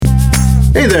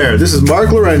Hey there, this is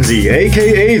Mark Lorenzi,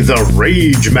 aka The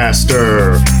Rage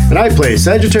Master, and I play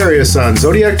Sagittarius on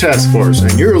Zodiac Task Force,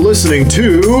 and you're listening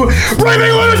to Raving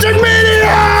Lunatic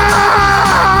Mania!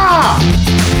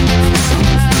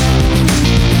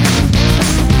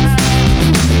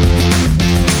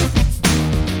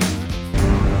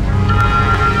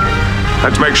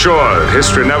 Let's make sure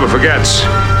history never forgets.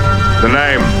 The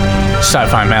name.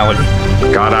 Sci-Fi Malady.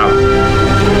 Got out.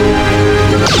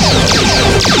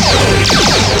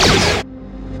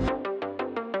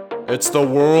 It's the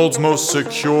world's most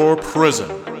secure prison,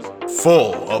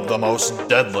 full of the most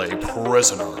deadly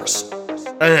prisoners.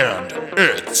 And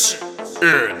it's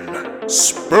in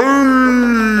space.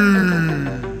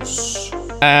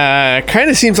 Kind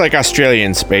of seems like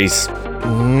Australian space.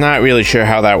 Not really sure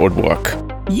how that would work.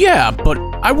 Yeah, but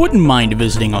I wouldn't mind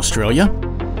visiting Australia.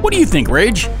 What do you think,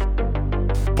 Rage?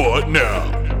 But now,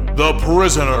 the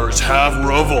prisoners have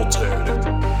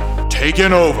revolted,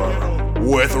 taken over,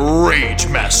 with Rage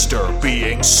Master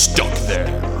being stuck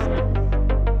there.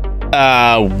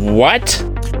 What?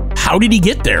 How did he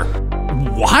get there?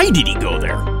 Why did he go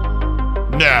there?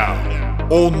 Now,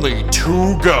 only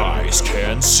two guys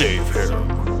can save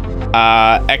him.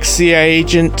 Ex-CIA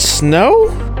agent Snow?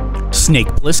 Snake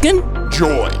Pliskin?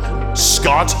 Join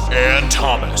Scott and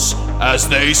Thomas as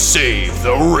they save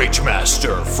the Rage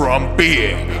Master from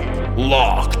being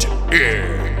locked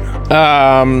in.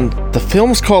 The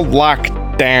film's called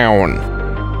Lockdown.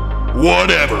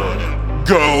 Whatever.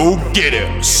 Go get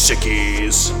him,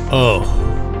 sickies. Oh,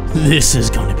 this is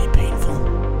gonna be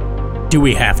painful. Do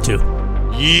we have to?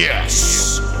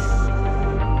 Yes.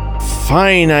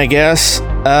 Fine, I guess.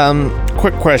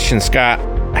 Quick question, Scott.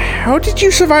 How did you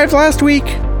survive last week?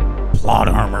 Plot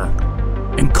armor.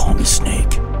 And call me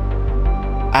Snake.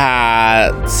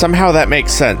 Somehow that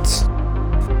makes sense.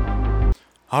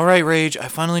 All right, Rage, I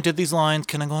finally did these lines.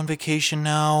 Can I go on vacation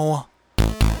now?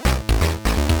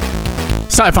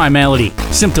 Sci-Fi Malady,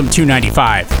 Symptom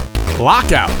 295.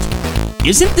 Lockout.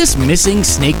 Isn't this missing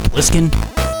Snake Pliskin?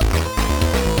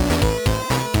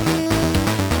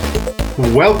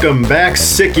 Welcome back,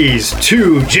 sickies,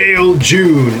 to Jail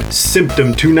June,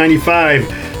 Symptom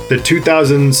 295, the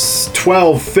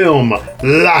 2012 film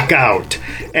Lockout.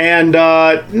 And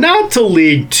not to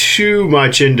lead too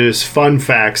much into his fun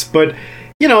facts, but,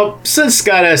 you know, since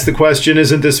Scott asked the question,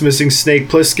 isn't this missing Snake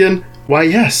Pliskin? Why,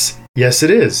 yes. Yes, it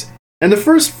is. And the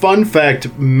first fun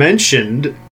fact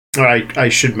mentioned, or I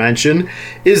should mention,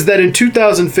 is that in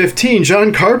 2015,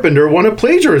 John Carpenter won a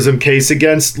plagiarism case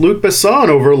against Luc Besson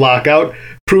over Lockout,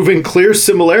 proving clear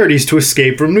similarities to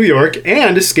Escape from New York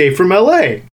and Escape from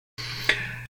L.A.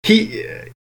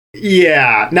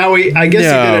 Yeah. Now, I guess he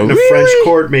did it in a French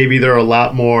court. Maybe they're a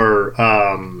lot more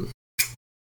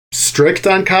strict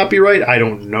on copyright. I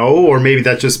don't know. Or maybe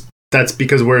that's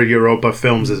because where Europa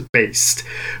Films is based.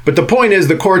 But the point is,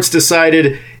 the courts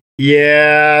decided,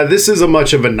 yeah, this is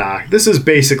this is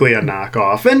basically a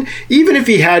knockoff. And even if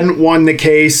he hadn't won the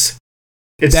case,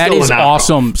 it's that still is a knockoff.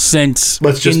 Awesome, since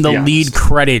in the lead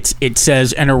credits, it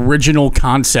says an original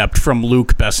concept from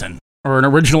Luc Besson, or an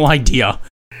original idea.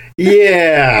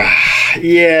 Yeah,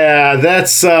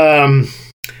 that's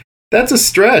a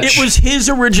stretch. It was his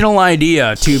original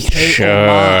idea to pay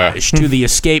homage to the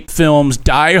Escape films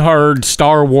Die Hard,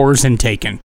 Star Wars, and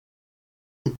Taken,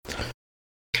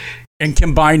 and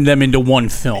combine them into one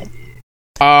film.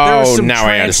 Oh, now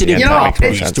I understand.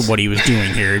 Properties to what he was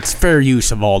doing here. It's fair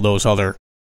use of all those other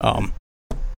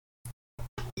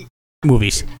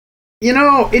movies. You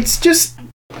know, it's just,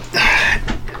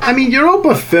 I mean,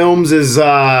 Europa Films is,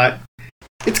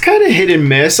 it's kind of hit and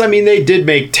miss. I mean, they did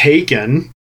make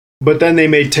Taken, but then they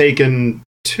made Taken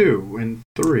 2 and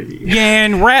 3. Yeah,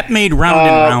 and Rap made Round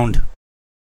and Round.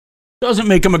 Doesn't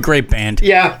make them a great band.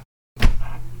 Yeah.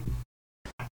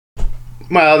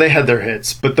 Well, they had their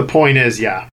hits, but the point is,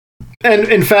 yeah. And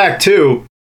in fact, too,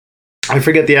 I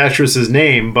forget the actress's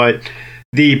name, but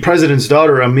the president's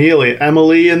daughter,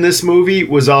 Emily, in this movie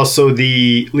was also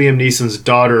the Liam Neeson's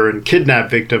daughter and kidnap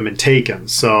victim in Taken.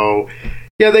 So,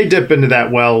 yeah, they dip into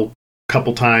that well a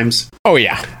couple times. Oh,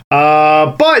 yeah.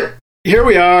 But here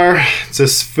we are. It's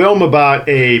this film about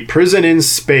a prison in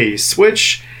space,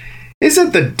 which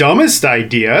isn't the dumbest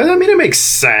idea. I mean, it makes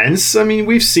sense. I mean,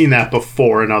 we've seen that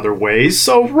before in other ways.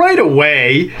 So right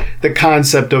away, the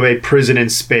concept of a prison in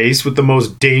space with the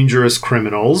most dangerous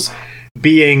criminals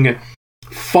being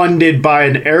funded by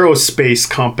an aerospace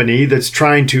company that's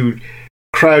trying to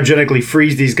cryogenically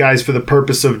freeze these guys for the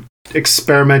purpose of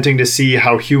experimenting to see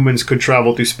how humans could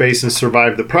travel through space and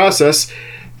survive the process.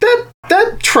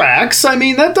 That tracks. I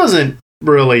mean, that doesn't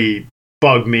really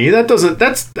bug me. That's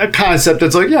a concept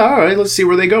that's like, yeah, all right, let's see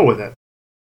where they go with it.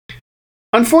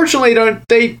 unfortunately,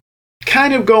 they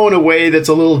kind of go in a way that's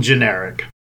a little generic,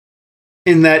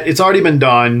 in that it's already been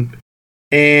done,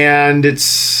 and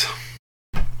it's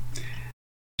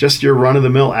just your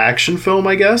run-of-the-mill action film,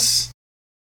 I guess.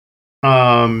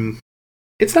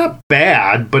 It's not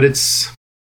bad, but it's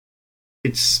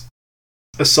a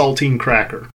saltine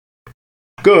cracker.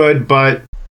 Good, but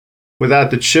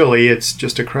without the chili, it's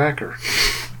just a cracker.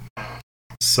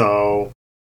 So,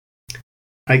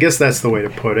 I guess that's the way to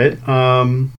put it.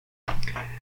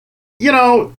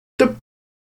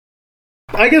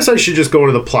 I guess I should just go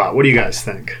into the plot. What do you guys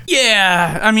think?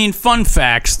 Yeah, I mean, fun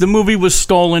facts. The movie was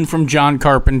stolen from John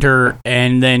Carpenter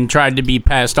and then tried to be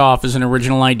passed off as an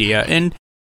original idea. And,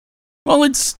 well,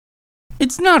 it's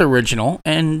not original.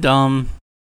 And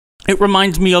it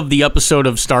reminds me of the episode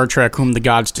of Star Trek, Whom the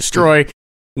Gods Destroy,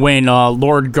 when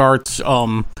Lord Garth's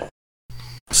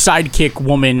sidekick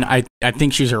woman, I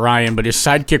think she's Orion, but his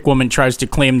sidekick woman tries to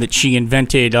claim that she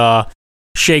invented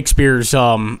Shakespeare's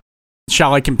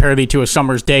Shall I Compare Thee to a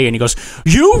Summer's Day? And he goes,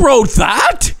 "You wrote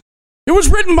that? It was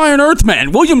written by an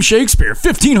Earthman, William Shakespeare,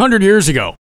 1,500 years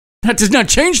ago. That does not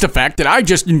change the fact that I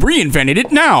just reinvented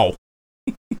it now."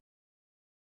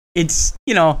 It's,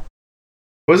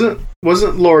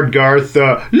 Wasn't Lord Garth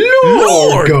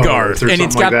Lord Garth? And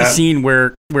it's got like the scene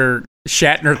where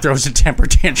Shatner throws a temper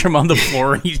tantrum on the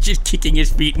floor and he's just kicking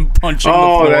his feet and punching the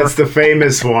floor. Oh, that's the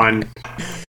famous one.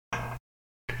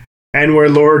 And where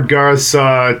Lord Garth's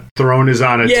throne is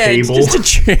on a table. It's just a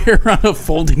chair on a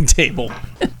folding table.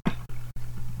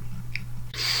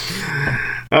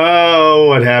 Oh,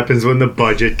 what happens when the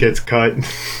budget gets cut?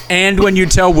 And when you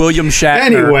tell William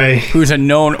Shatner, who's a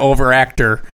known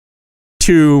overactor,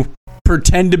 to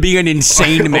pretend to be an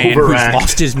insane man who's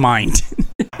lost his mind.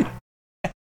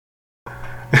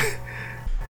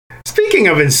 Speaking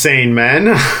of insane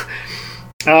men,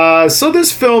 so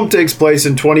this film takes place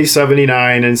in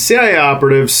 2079, and CIA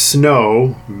operative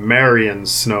Snow, Marion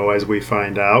Snow as we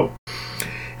find out,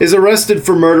 is arrested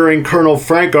for murdering Colonel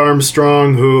Frank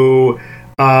Armstrong, who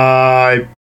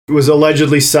was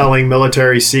allegedly selling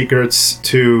military secrets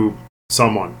to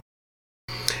someone.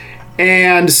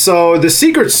 And so the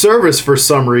Secret Service, for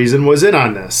some reason, was in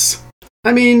on this.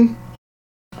 I mean,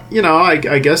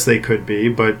 I guess they could be,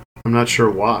 but I'm not sure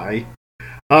why.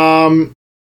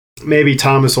 Maybe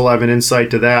Thomas will have an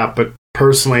insight to that, but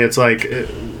personally, it's like,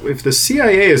 if the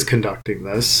CIA is conducting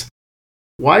this,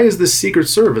 why is the Secret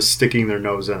Service sticking their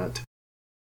nose in it?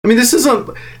 I mean, this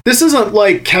isn't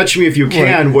like Catch Me If You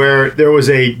Can, where there was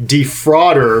a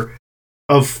defrauder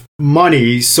of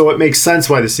money, so it makes sense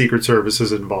why the Secret Service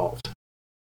is involved.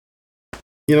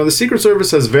 The Secret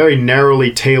Service has very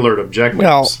narrowly tailored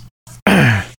objectives.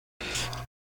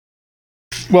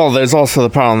 Well, there's also the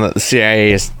problem that the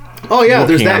CIA is. Oh yeah,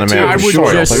 there's that too. I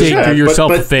would just say do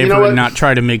yourself a favor and not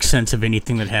try to make sense of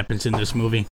anything that happens in this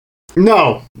movie.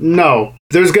 No.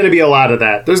 There's going to be a lot of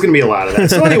that.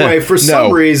 So anyway, for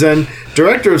some reason,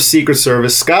 Director of Secret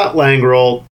Service Scott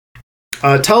Langrel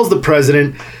tells the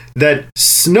president that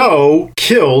Snow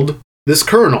killed this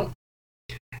colonel.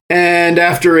 And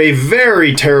after a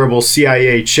very terrible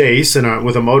CIA chase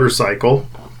with a motorcycle,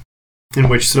 in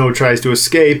which Snow tries to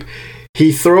escape,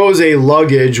 he throws a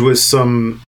luggage with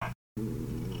some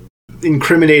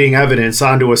incriminating evidence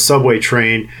onto a subway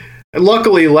train. And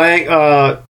luckily,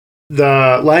 the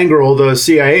Langrel, the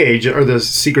CIA agent, or the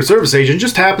Secret Service agent,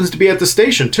 just happens to be at the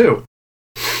station too.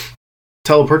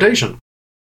 Teleportation.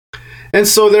 And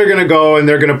so they're going to go and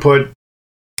they're going to put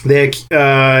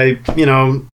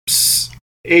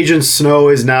Agent Snow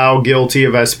is now guilty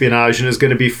of espionage and is going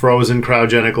to be frozen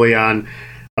cryogenically on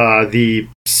the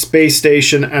space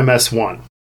station MS-1,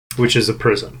 which is a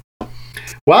prison.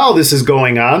 While this is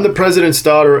going on, the president's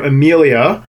daughter,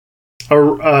 Amelia,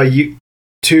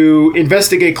 to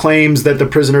investigate claims that the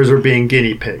prisoners are being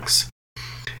guinea pigs.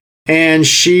 And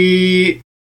she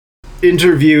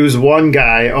interviews one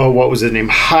guy, what was his name?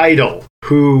 Heidel,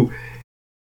 who...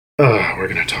 we're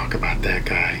going to talk about that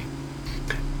guy.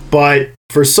 But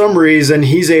for some reason,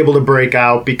 he's able to break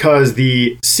out because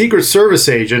the Secret Service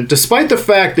agent, despite the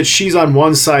fact that she's on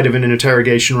one side of an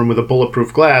interrogation room with a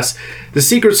bulletproof glass, the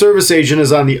Secret Service agent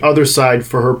is on the other side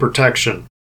for her protection.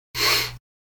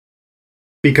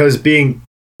 Because being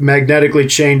magnetically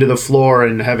chained to the floor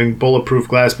and having bulletproof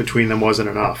glass between them wasn't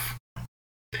enough.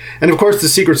 And of course, the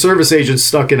Secret Service agent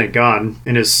stuck in a gun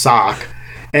in his sock.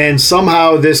 And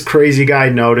somehow this crazy guy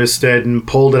noticed it and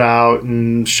pulled it out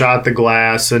and shot the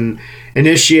glass and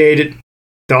initiated.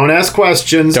 Don't ask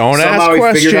questions. Somehow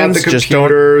he figured out the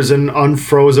computers and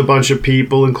unfroze a bunch of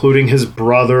people, including his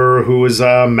brother, who was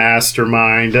a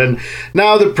mastermind. And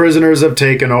now the prisoners have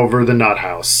taken over the nut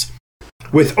house.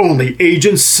 with only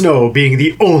Agent Snow being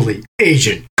the only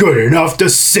agent good enough to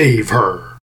save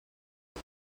her.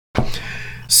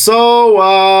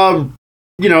 So,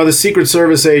 the Secret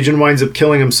Service agent winds up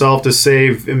killing himself to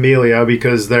save Amelia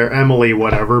because they're Emily,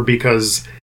 whatever, because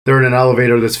they're in an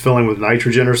elevator that's filling with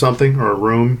nitrogen or something, or a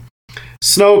room.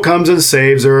 Snow comes and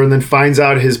saves her and then finds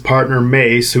out his partner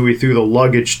Mace, who he threw the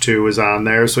luggage to, is on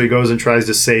there, so he goes and tries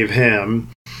to save him.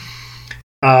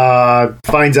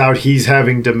 Finds out he's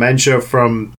having dementia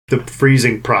from the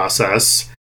freezing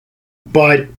process.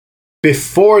 But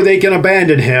before they can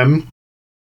abandon him,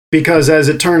 because as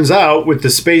it turns out, with the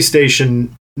space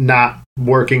station not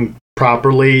working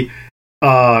properly,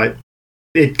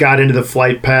 it got into the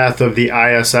flight path of the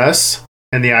ISS,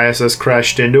 and the ISS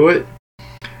crashed into it.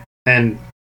 And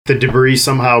the debris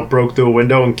somehow broke through a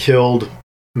window and killed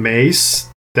Mace,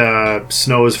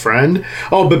 Snow's friend.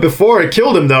 Oh, but before it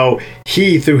killed him, though,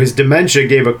 he, through his dementia,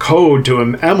 gave a code to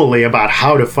Emily about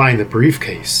how to find the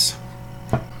briefcase.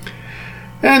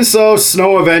 And so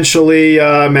Snow eventually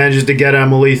manages to get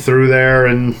Emily through there,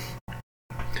 and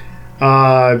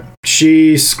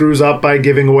she screws up by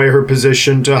giving away her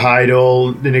position to Heidel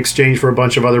in exchange for a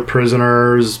bunch of other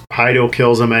prisoners. Heidel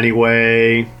kills him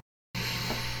anyway.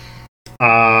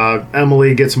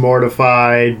 Emily gets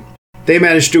mortified. They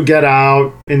manage to get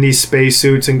out in these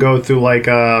spacesuits and go through like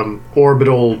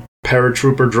orbital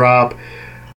paratrooper drop.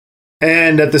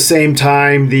 And at the same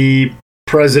time, the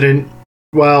president,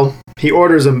 he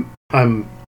orders a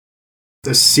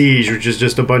siege, which is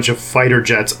just a bunch of fighter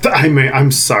jets.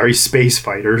 I'm sorry, space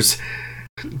fighters,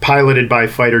 piloted by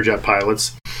fighter jet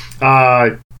pilots,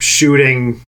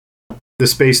 shooting the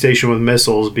space station with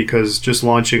missiles because just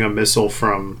launching a missile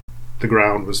from the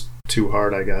ground was too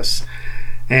hard, I guess.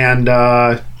 And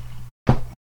the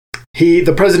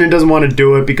president doesn't want to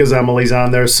do it because Emily's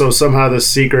on there, so somehow the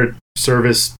Secret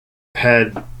Service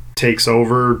head takes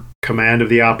over command of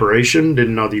the operation.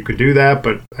 Didn't know that you could do that,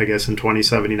 but I guess in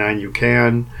 2079 you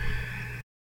can.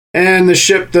 And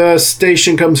the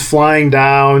station comes flying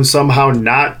down, somehow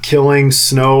not killing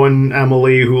Snow and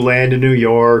Emily, who land in New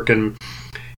York, and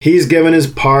he's given his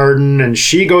pardon, and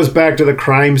she goes back to the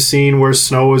crime scene where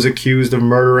Snow was accused of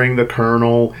murdering the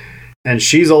colonel, and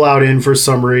she's allowed in for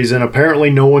some reason.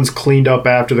 Apparently no one's cleaned up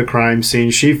after the crime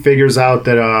scene. She figures out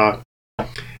that it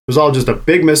was all just a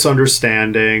big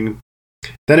misunderstanding.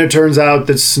 Then it turns out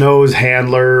that Snow's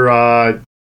handler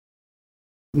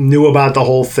knew about the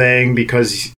whole thing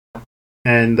Mace.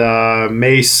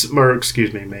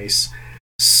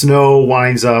 Snow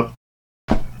winds up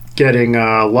getting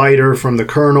a lighter from the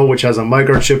colonel, which has a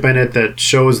microchip in it that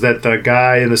shows that the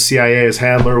guy in the CIA, his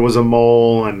handler, was a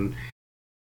mole, and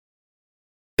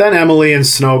then Emily and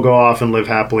Snow go off and live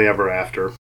happily ever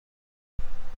after.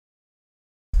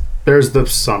 There's the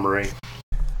summary.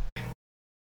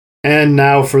 And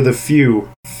now for the few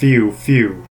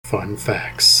fun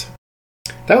facts.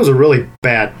 That was a really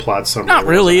bad plot summary. Not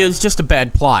really, it's just a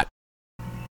bad plot.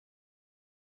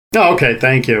 Oh, okay,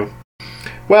 thank you.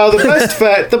 Well,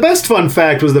 the best fun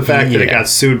fact was the fact that it got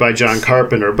sued by John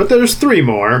Carpenter, but there's 3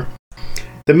 more.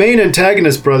 The main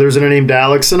antagonist brothers are named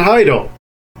Alex and Heidel.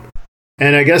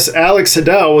 And I guess Alex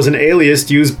Heidel was an alias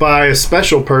used by a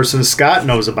special person Scott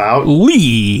knows about.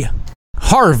 Lee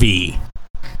Harvey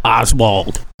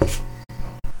Oswald.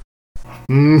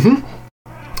 Mm-hmm.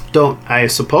 I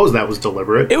suppose that was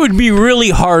deliberate. It would be really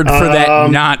hard for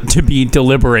that not to be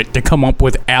deliberate, to come up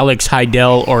with Alex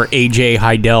Heidel or AJ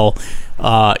Heidel.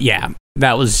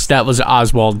 That was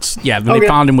Oswald's. Yeah, they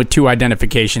found him with 2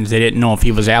 identifications. They didn't know if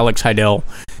he was Alex Heidel,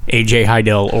 AJ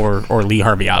Heidel, or Lee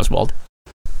Harvey Oswald.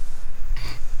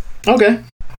 Okay.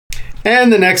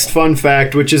 And the next fun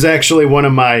fact, which is actually one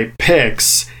of my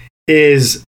picks,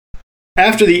 is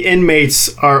after the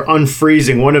inmates are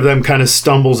unfreezing, one of them kind of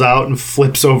stumbles out and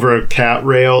flips over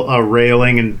a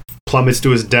railing and plummets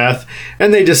to his death,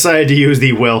 and they decide to use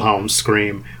the Wilhelm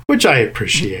scream, which I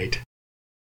appreciate.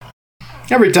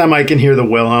 Every time I can hear the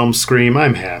Wilhelm scream,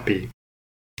 I'm happy.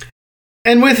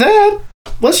 And with that,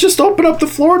 let's just open up the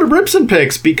floor to rips and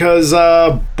picks, because,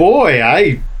 boy,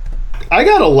 I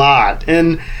got a lot.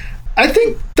 And I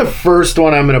think the first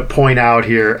one I'm going to point out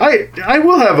here, I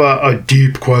will have a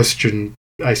deep question,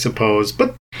 I suppose.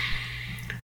 But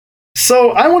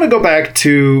so I want to go back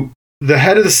to the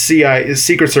head of the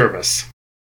Secret Service.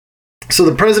 So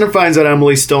the president finds out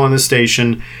Emily's still on the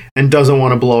station and doesn't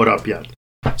want to blow it up yet.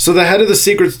 So the head of the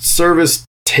Secret Service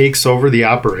takes over the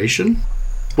operation?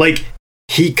 Like,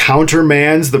 he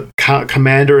countermands the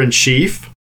commander-in-chief?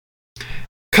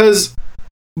 Because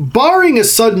barring a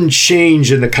sudden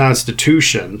change in the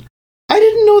Constitution, I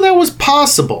didn't know that was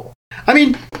possible. I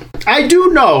mean, I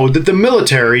do know that the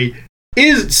military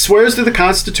swears to the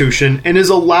Constitution and is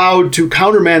allowed to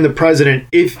countermand the president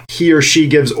if he or she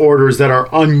gives orders that are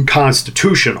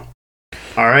unconstitutional.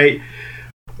 All right?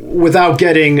 Without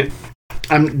getting...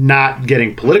 I'm not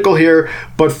getting political here,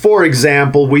 but for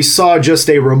example, we saw just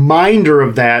a reminder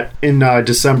of that in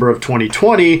December of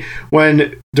 2020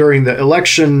 when, during the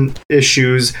election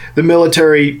issues, the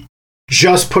military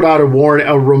just put out a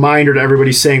reminder to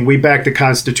everybody saying, we back the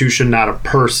Constitution, not a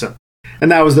person. And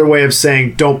that was their way of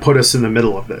saying, don't put us in the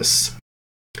middle of this.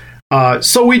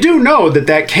 So we do know that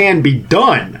that can be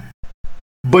done.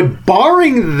 But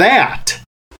barring that,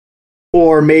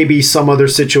 or maybe some other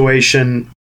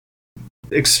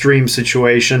extreme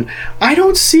situation, I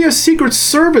don't see a Secret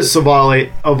Service of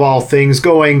all things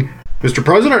going, Mr.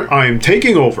 President, I am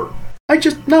taking over.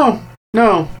 No,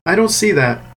 I don't see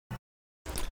that.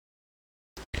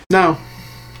 No.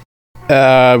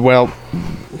 Well,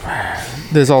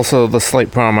 there's also the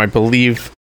slight problem. I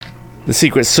believe the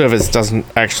Secret Service doesn't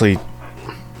actually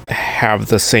have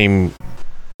the same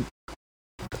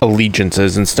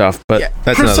allegiances and stuff, but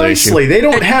that's another issue. Precisely. They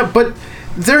don't have, but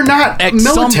they're not At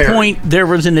military. some point, there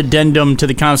was an addendum to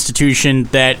the Constitution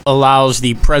that allows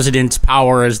the president's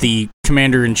power as the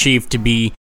commander-in-chief to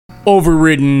be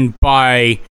overridden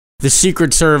by the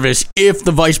Secret Service if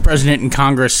the vice president and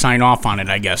Congress sign off on it,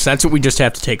 I guess. That's what we just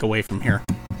have to take away from here.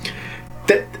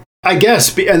 I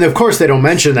guess, and of course they don't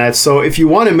mention that, so if you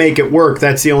want to make it work,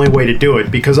 that's the only way to do it,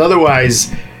 because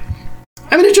otherwise,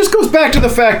 I mean, it just goes back to the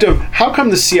fact of how come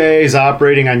the CIA is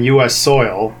operating on U.S.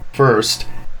 soil, first,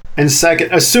 and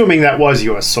second, assuming that was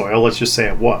U.S. soil, let's just say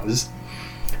it was,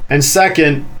 and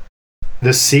second,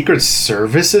 the Secret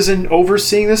Service isn't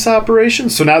overseeing this operation,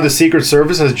 so now the Secret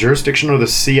Service has jurisdiction over the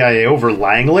CIA over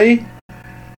Langley?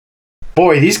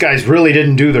 Boy, these guys really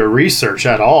didn't do their research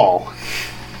at all.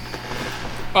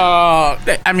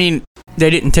 I mean, they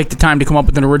didn't take the time to come up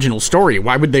with an original story.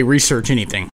 Why would they research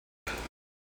anything?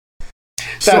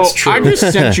 That's true. I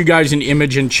just sent you guys an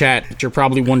image in chat that you're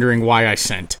probably wondering why I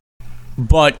sent.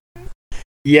 But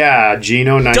yeah,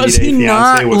 Gino, 90 does Day he Fiancé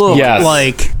not was look Yes.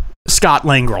 like Scott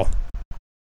Langell?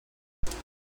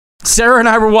 Sarah and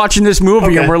I were watching this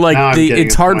movie, and we're now like, I'm getting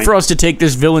it's your hard point. for us to take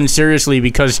this villain seriously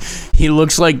because he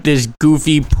looks like this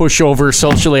goofy, pushover,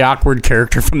 socially awkward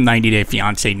character from 90 Day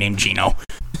Fiancé named Gino.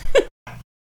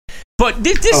 But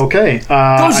this okay. goes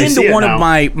I see into it one now.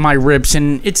 of my rips,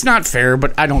 and it's not fair,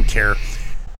 but I don't care.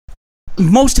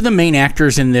 Most of the main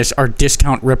actors in this are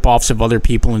discount ripoffs of other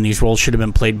people, and these roles should have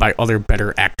been played by other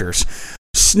better actors.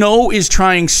 Snow is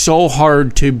trying so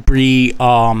hard to be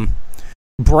Brad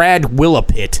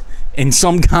Willipit in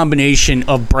some combination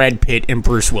of Brad Pitt and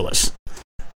Bruce Willis.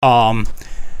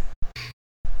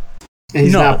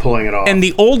 He's not pulling it off. And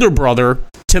the older brother,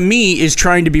 to me, is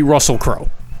trying to be Russell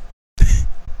Crowe.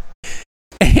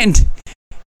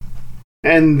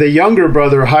 And the younger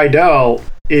brother, Heidel,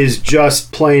 is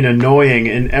just plain annoying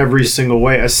in every single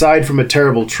way. Aside from a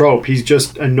terrible trope, he's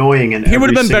just annoying in every single way. He would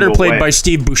have been better played by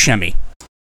Steve Buscemi.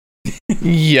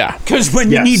 Yeah. Because when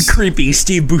you need creepy,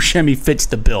 Steve Buscemi fits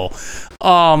the bill.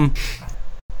 Well,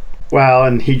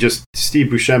 and Steve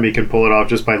Buscemi can pull it off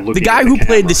just by looking at the guy the who camera.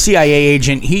 played the CIA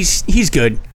agent, he's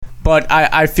good. But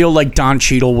I feel like Don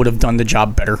Cheadle would have done the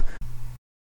job better.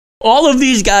 All of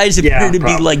these guys appear to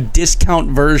be like discount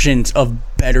versions of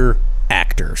better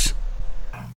actors.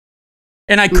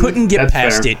 And I couldn't get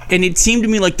past it. And it seemed to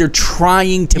me like they're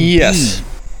trying to be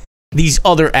these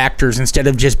other actors instead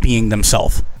of just being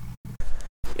themselves.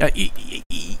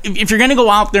 If you're going to go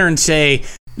out there and say,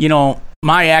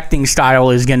 my acting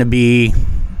style is going to be,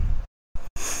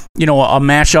 a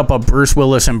mashup of Bruce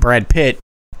Willis and Brad Pitt,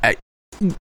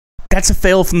 that's a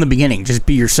fail from the beginning. Just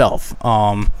be yourself.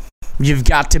 You've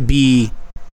got to be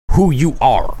who you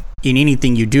are in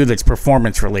anything you do that's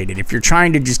performance related. If you're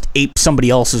trying to just ape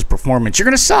somebody else's performance, you're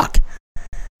going to suck.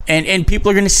 And people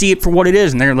are going to see it for what it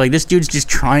is. And they're like, this dude's just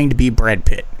trying to be Brad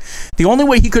Pitt. The only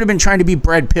way he could have been trying to be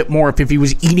Brad Pitt more if he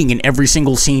was eating in every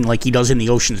single scene like he does in the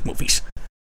Ocean's movies.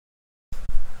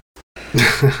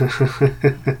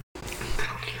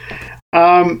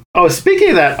 Speaking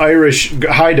of that Irish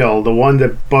Heidel, the one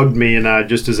that bugged me and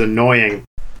just is annoying,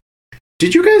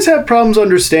 did you guys have problems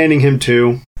understanding him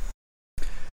too?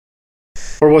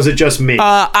 Or was it just me?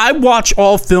 I watch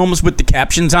all films with the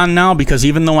captions on now because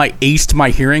even though I aced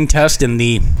my hearing test and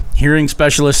the hearing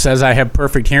specialist says I have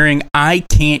perfect hearing, I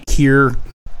can't hear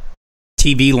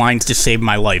TV lines to save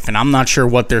my life, and I'm not sure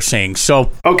what they're saying.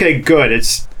 So okay, good.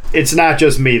 It's not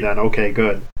just me then. Okay,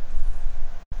 good.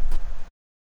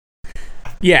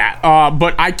 Yeah,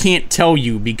 but I can't tell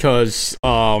you because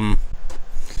I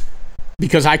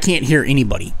can't hear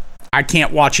anybody. I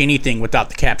can't watch anything without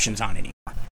the captions on anymore.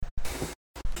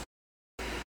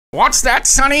 What's that,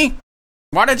 Sonny?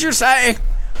 What did you say?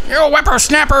 You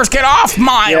whippersnappers, get off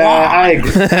my lawn. I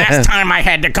agree. Last time I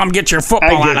had to come get your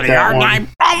football out of the yard, and I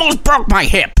almost broke my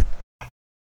hip.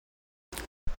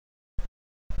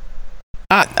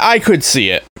 I could see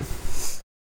it.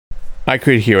 I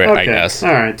could hear it, I guess.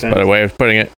 All right, then. By the way of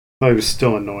putting it. It was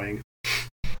still annoying.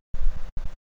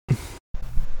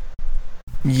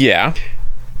 Yeah.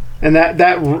 And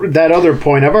that other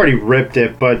point, I've already ripped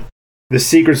it, but the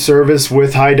Secret Service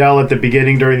with Heidel at the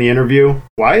beginning during the interview,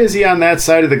 why is he on that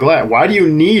side of the glass? Why do you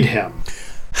need him?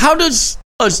 How does...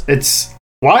 It's...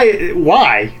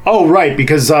 Why? Oh, right,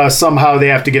 because somehow they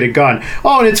have to get a gun.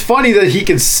 Oh, and it's funny that he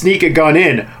can sneak a gun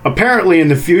in. Apparently, in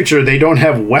the future, they don't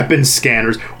have weapon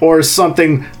scanners or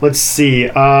something. Let's see,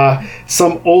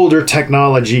 some older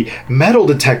technology, metal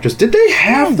detectors. Did they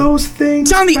have those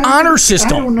things? It's on the honor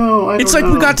system. I don't know. It's like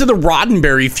we got to the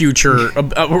Roddenberry future,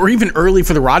 or even early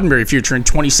for the Roddenberry future in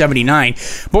 2079,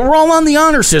 but we're all on the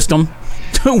honor system.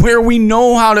 Where we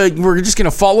know we're just going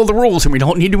to follow the rules and we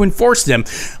don't need to enforce them.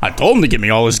 I told him to give me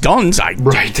all his guns. I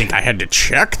didn't think I had to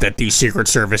check that the Secret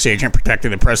Service agent protecting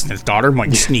the president's daughter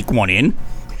might sneak one in.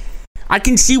 I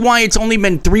can see why it's only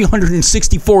been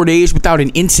 364 days without an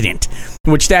incident,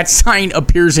 which that sign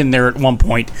appears in there at one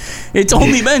point. It's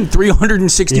only been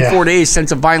 364 days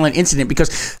since a violent incident because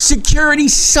security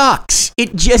sucks.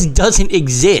 It just doesn't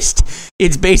exist.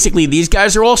 It's basically these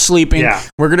guys are all sleeping. Yeah.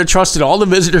 We're going to trust that all the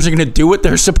visitors are going to do what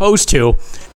they're supposed to,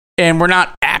 and we're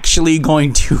not actually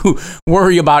going to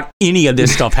worry about any of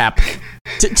this stuff happening.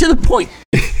 To the point.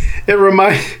 It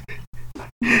reminds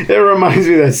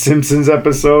me of that Simpsons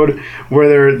episode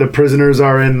where the prisoners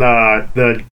are in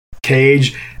the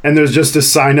cage and there's just a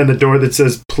sign on the door that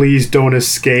says, "Please don't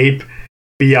escape.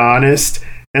 Be honest."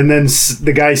 And then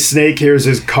the guy Snake hears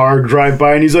his car drive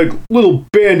by and he's like, "Little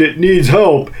bandit needs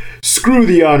help. Screw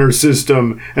the honor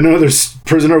system." And another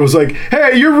prisoner was like,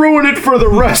 "Hey, you're ruining it for the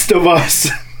rest of us."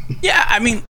 Yeah, I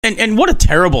mean, and what a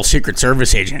terrible Secret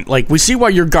Service agent. Like, we see why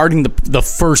you're guarding the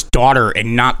first daughter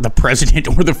and not the president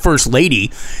or the first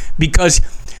lady, because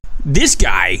this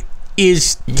guy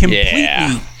is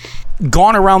completely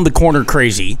gone around the corner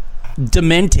crazy,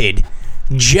 demented,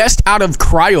 just out of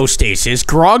cryostasis,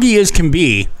 groggy as can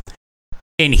be,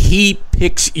 and he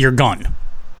picks your gun.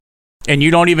 And you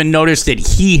don't even notice that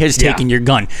he has taken your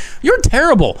gun. You're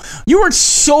terrible. You are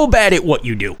so bad at what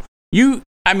you do. You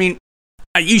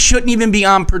shouldn't even be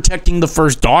on protecting the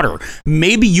first daughter.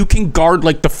 Maybe you can guard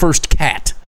like the first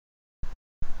cat.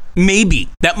 Maybe.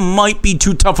 That might be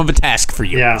too tough of a task for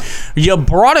you. Yeah. You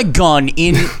brought a gun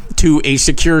into a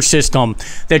secure system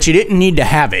that you didn't need to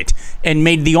have it, and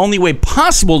made the only way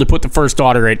possible to put the first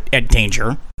daughter at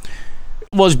danger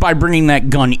was by bringing that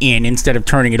gun in instead of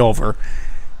turning it over.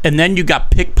 And then you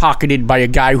got pickpocketed by a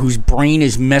guy whose brain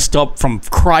is messed up from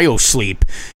cryosleep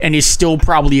and is still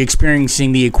probably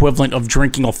experiencing the equivalent of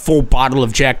drinking a full bottle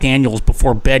of Jack Daniels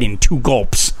before bed in 2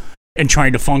 gulps and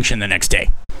trying to function the next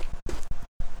day.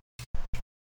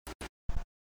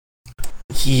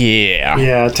 Yeah.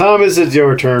 Yeah, Thomas, it's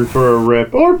your turn for a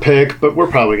rip or pick, but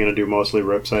we're probably going to do mostly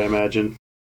rips, I imagine.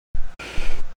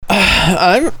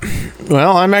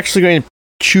 I'm actually going to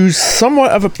choose somewhat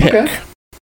of a pick. Okay.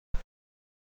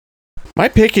 My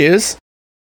pick is,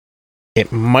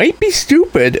 it might be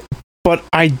stupid, but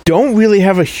I don't really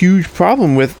have a huge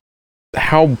problem with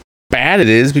how bad it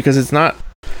is because it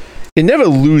never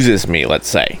loses me, let's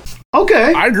say.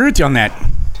 Okay. I agree with you on that.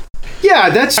 Yeah,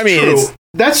 that's true.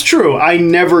 That's true. I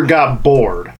never got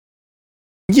bored.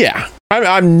 Yeah.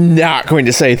 I'm not going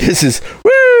to say this is,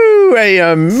 a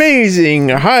amazing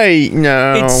height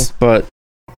now, but...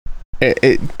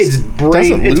 It's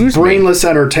brainless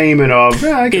entertainment of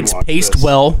it's paced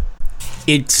well.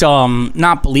 It's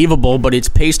not believable, but it's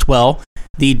paced well.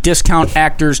 The discount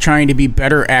actors trying to be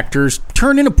better actors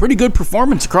turn in a pretty good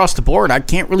performance across the board. I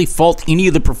can't really fault any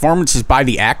of the performances by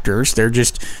the actors. They're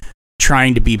just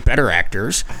trying to be better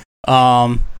actors.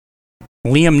 Liam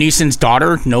Neeson's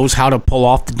daughter knows how to pull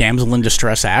off the damsel in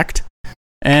distress act,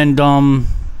 and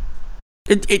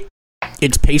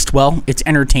It's paced well. It's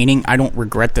entertaining. I don't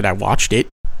regret that I watched it.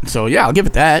 So, yeah, I'll give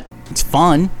it that. It's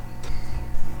fun.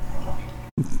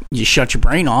 You shut your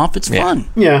brain off. It's fun.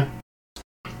 Yeah.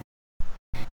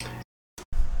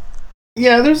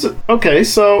 Yeah, there's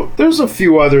a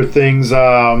few other things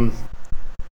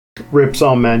rips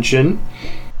I'll mention.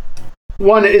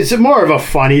 One, it's more of a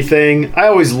funny thing. I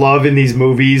always love in these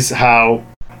movies how,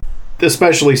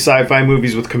 especially sci-fi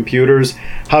movies with computers,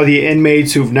 how the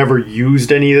inmates who've never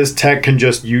used any of this tech can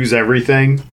just use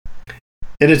everything.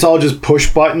 And it's all just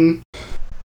push button.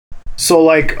 So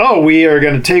like, we are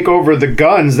going to take over the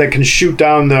guns that can shoot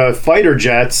down the fighter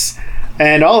jets.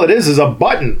 And all it is a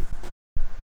button.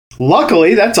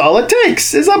 Luckily, that's all it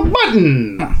takes, is a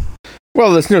button.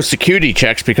 Well, there's no security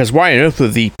checks because why on earth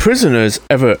would the prisoners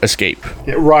ever escape?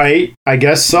 Right. I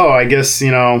guess so. I guess,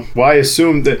 why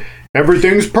assume that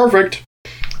everything's perfect?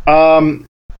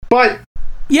 But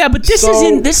yeah, but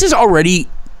this is already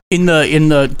in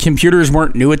the computers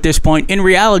weren't new at this point. In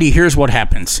reality, here's what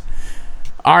happens.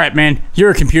 All right, man, you're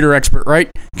a computer expert, right?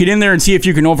 Get in there and see if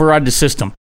you can override the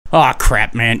system. Oh,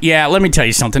 crap, man. Yeah, let me tell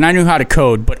you something. I knew how to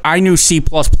code, but I knew C++,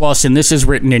 and this is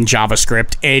written in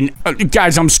JavaScript. And,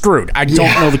 guys, I'm screwed. I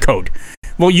don't know the code.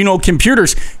 Well,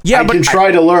 computers. Yeah, I can try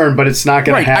to learn, but it's not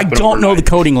going to happen. I don't know the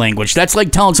coding language. That's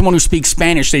like telling someone who speaks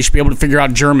Spanish they should be able to figure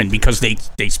out German because they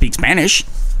speak Spanish.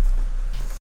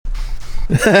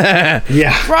 Yeah.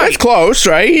 Right. That's close,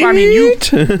 right? I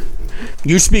mean,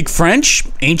 you speak French,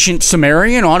 ancient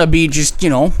Sumerian ought to be just,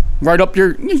 right up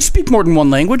you speak more than one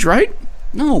language, right?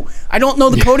 No, I don't know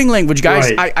the coding language,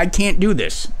 guys. Right. I can't do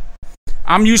this.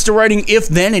 I'm used to writing if,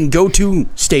 then, and go-to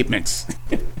statements.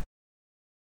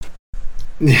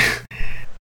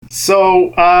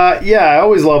 So, I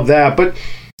always love that. But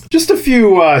just a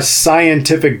few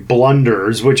scientific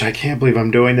blunders, which I can't believe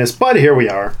I'm doing this, but here we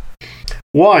are.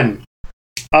 One,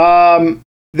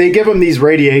 they give them these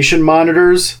radiation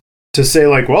monitors to say,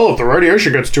 like, well, if the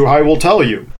radiation gets too high, we'll tell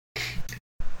you.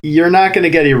 You're not going to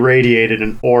get irradiated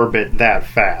in orbit that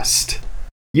fast.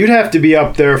 You'd have to be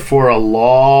up there for a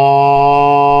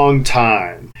long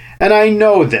time. And I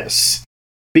know this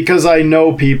because I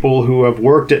know people who have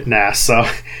worked at NASA,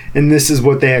 and this is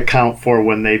what they account for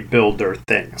when they build their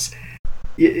things.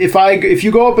 If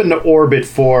you go up into orbit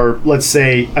for, let's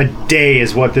say, a day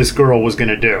is what this girl was going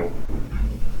to do,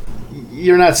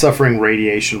 you're not suffering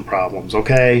radiation problems,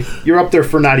 okay? You're up there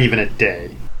for not even a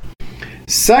day.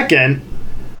 Second,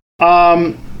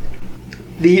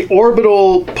 the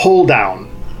orbital pull down,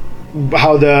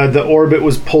 how the orbit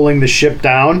was pulling the ship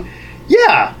down,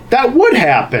 yeah, that would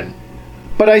happen.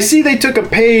 But I see they took a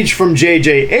page from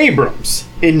J.J. Abrams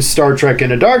in Star Trek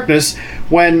Into Darkness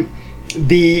when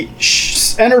the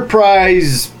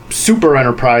Enterprise, Super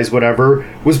Enterprise, whatever,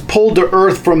 was pulled to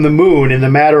Earth from the moon in the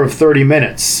matter of 30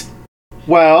 minutes.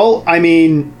 Well, I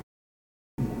mean,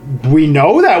 we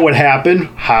know that would happen.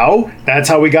 How? That's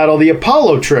how we got all the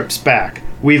Apollo trips back.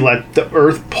 We let the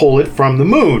Earth pull it from the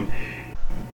moon.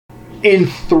 In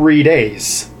 3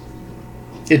 days.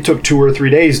 It took 2 or 3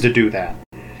 days to do that.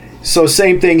 So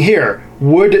same thing here.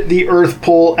 Would the Earth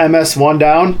pull MS-1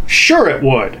 down? Sure it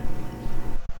would.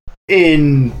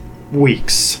 In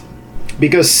weeks.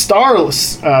 Because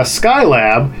Skylab,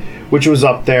 which was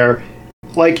up there,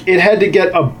 like, it had to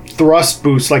get a thrust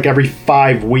boost like every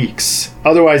 5 weeks.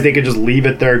 Otherwise, they could just leave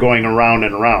it there going around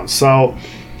and around. So,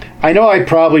 I know I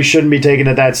probably shouldn't be taking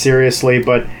it that seriously,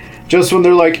 but just when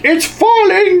they're like, it's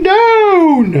falling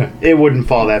down, it wouldn't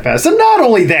fall that fast. And not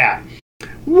only that,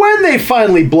 when they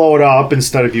finally blow it up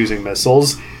instead of using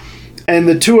missiles, and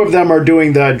the two of them are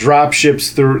doing the drop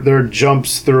ships through their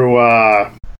jumps through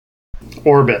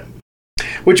orbit.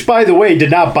 Which, by the way, did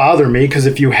not bother me, because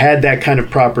if you had that kind of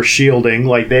proper shielding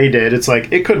like they did, it's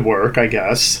like, it could work, I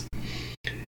guess.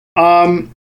 The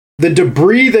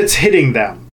debris that's hitting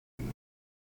them.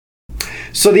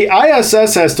 So the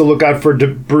ISS has to look out for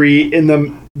debris in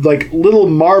the, like, little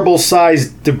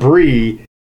marble-sized debris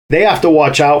they have to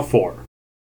watch out for.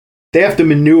 They have to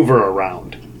maneuver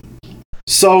around.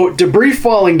 So debris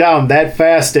falling down that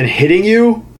fast and hitting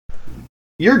you,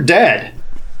 you're dead.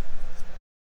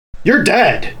 You're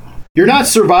dead. You're not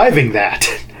surviving that.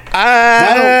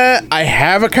 I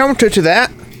have a counter to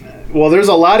that. Well, there's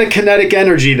a lot of kinetic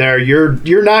energy there.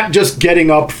 You're not just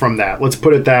getting up from that. Let's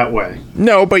put it that way.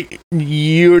 No, but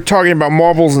you're talking about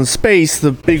marbles in space.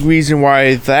 The big reason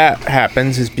why that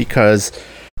happens is because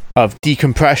of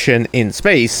decompression in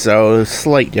space, so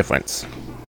slight difference.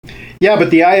 Yeah, but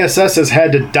the ISS has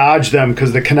had to dodge them because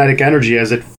of the kinetic energy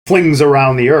as it flings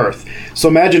around the Earth. So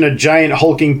imagine a giant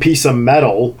hulking piece of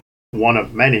metal, one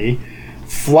of many,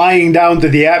 flying down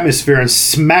through the atmosphere and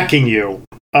smacking you.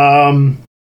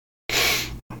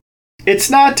 It's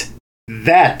not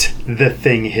that the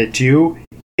thing hit you.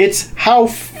 It's how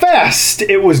fast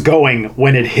it was going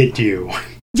when it hit you.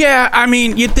 Yeah, I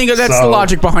mean, you'd think that's the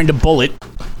logic behind a bullet.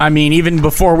 I mean, even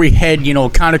before we had,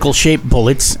 conical-shaped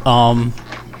bullets,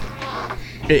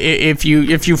 if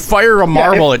you fire a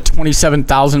marble at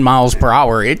 27,000 miles per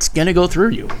hour, it's gonna go through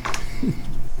you.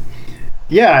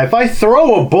 Yeah, if I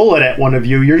throw a bullet at one of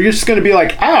you, you're just gonna be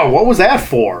like, ow, what was that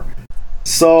for?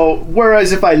 So,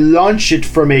 whereas if I launch it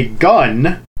from a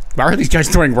gun... Why are these guys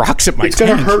throwing rocks at my tank? It's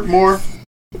gonna hurt more.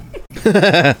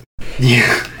 Yeah.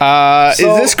 Is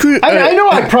this I know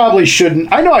I probably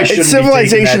shouldn't. I know I shouldn't. It's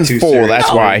Civilization be taking that 4. too serious.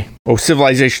 That's why. Or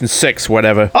Civilization 6,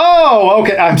 whatever. Oh,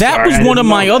 okay. I'm That sorry, was I one of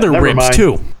didn't my know that. other Never rips mind.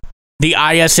 too. The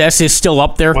ISS is still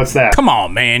up there. What's that? Come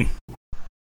on, man.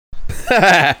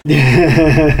 I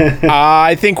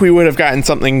think we would have gotten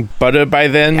something better by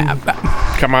then.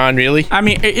 Come on, really? I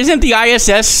mean, isn't the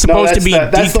ISS supposed to be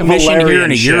that's the decommissioned here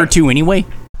in a Valerian year or ship. two anyway?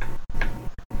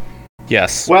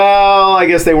 Yes. Well, I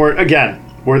guess they weren't. Again,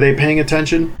 were they paying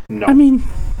attention? No. I mean,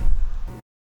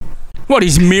 what,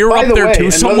 is Mirror By up the there way, too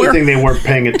another somewhere? thing they weren't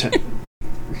paying attention.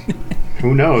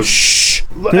 Who knows? Shh.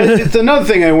 It's another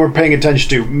thing they weren't paying attention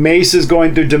to. Mace is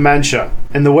going through dementia,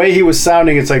 and the way he was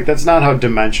sounding, it's like that's not how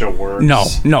dementia works. No,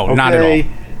 not at all.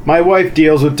 My wife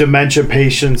deals with dementia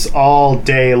patients all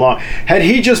day long. Had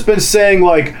he just been saying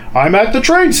like, "I'm at the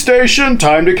train station,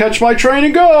 time to catch my train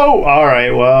and go," all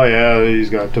right, well, yeah, he's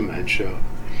got dementia.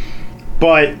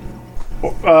 But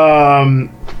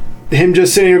him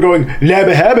just sitting here going, well,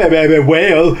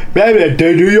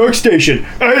 the New York station.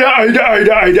 That's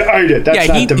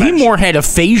not dementia. He more had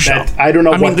aphasia. I don't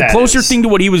know I mean, what the that closer is. thing to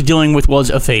what he was dealing with was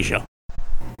aphasia.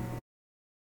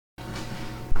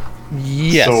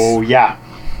 Yes. So, yeah.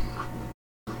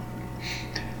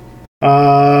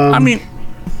 I mean,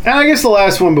 And I guess the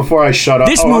last one before I shut up.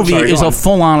 this I'm movie sorry, is go a on.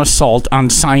 full-on assault on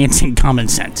science and common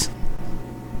sense.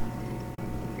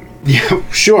 Yeah,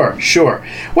 sure.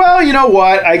 Well, you know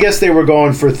what? I guess they were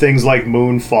going for things like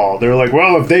Moonfall. They're like,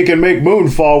 well, if they can make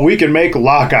Moonfall, we can make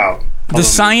Lockout. The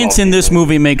science in this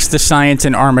movie makes the science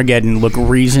in Armageddon look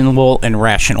reasonable and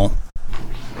rational.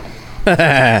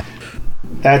 That's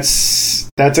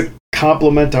a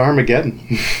compliment to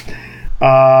Armageddon.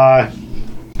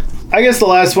 I guess the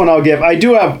last one I'll give. I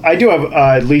do have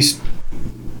at least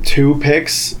 2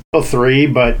 picks, well 3,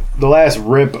 but the last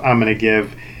rip I'm gonna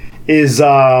give is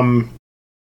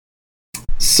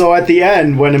so at the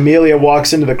end when Amelia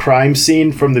walks into the crime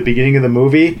scene from the beginning of the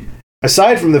movie,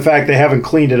 aside from the fact they haven't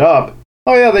cleaned it up,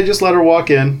 oh yeah, they just let her walk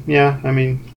in. Yeah, I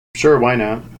mean, sure, why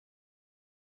not?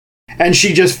 And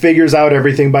she just figures out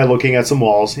everything by looking at some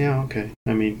walls. Yeah, okay.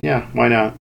 I mean, yeah, why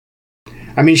not?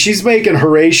 I mean, she's making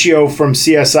Horatio from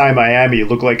CSI Miami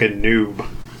look like a noob.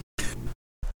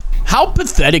 How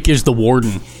pathetic is the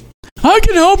warden? I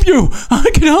can help you.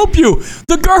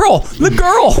 The girl.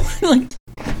 Like,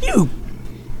 you.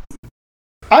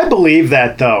 I believe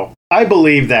that, though. I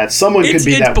believe that. Someone could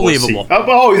be it's that believable. wussy.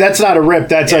 Oh, that's not a rip.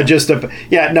 That's just a...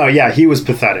 Yeah, he was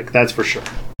pathetic. That's for sure.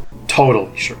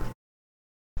 Totally sure.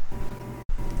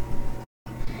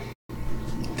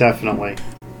 Definitely.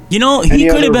 You know, he Any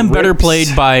could have other been better rips?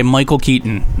 played by Michael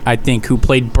Keaton, I think, who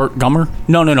played Burt Gummer.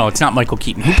 No, it's not Michael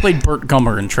Keaton. Who played Burt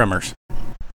Gummer in Tremors?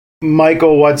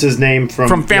 Michael, what's his name?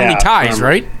 From Family Ties, Gummer.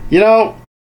 right? You know...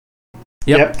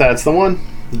 Yep. That's the one.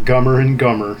 Gummer and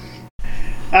Gummer.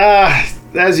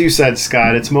 As you said,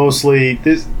 Scott, it's mostly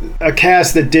a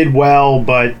cast that did well,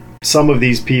 but some of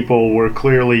these people were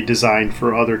clearly designed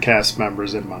for other cast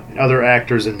members in mind, other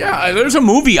actors in mind. Yeah, there's a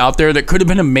movie out there that could have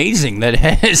been amazing that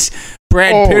has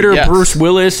Brad Pitt, yes. Bruce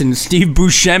Willis, and Steve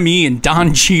Buscemi, and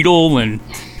Don Cheadle, and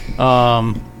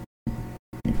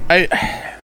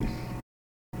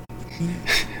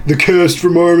The cast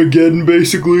from Armageddon,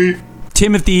 basically.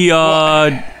 Timothy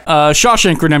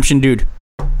Shawshank Redemption dude.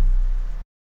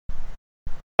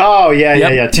 Oh,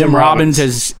 yeah. Tim Robbins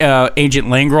as Agent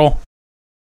Langrel.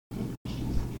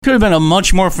 Could have been a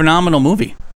much more phenomenal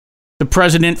movie. The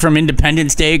president from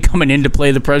Independence Day coming in to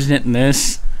play the president in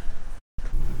this.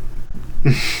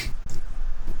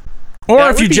 Or That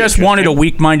if would you be just wanted a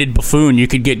weak-minded buffoon, you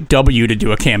could get W to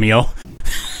do a cameo.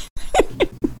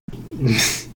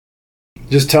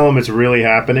 Just tell them it's really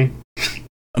happening.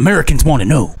 Americans want to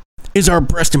know, is our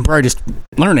best and brightest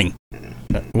learning?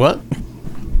 What?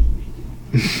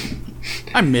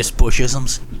 I miss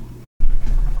Bushisms.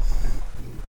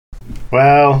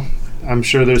 Well, I'm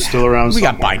sure they're still around We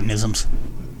got somewhere. Bidenisms.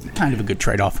 Kind of a good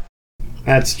trade-off.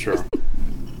 That's true.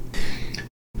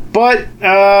 But,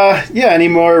 any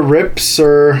more rips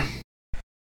or...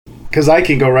 Because I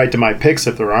can go right to my picks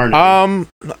if there aren't. I'm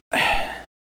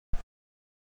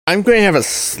going to have a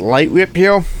slight rip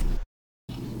here. All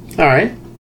right.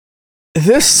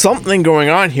 There's something going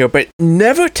on here, but it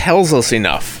never tells us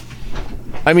enough.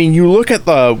 I mean, you look at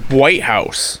the White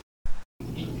House.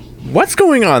 What's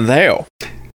going on there?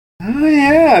 Oh,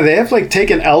 yeah. They have to, take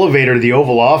an elevator to the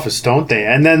Oval Office, don't they?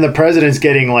 And then the president's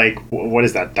getting, what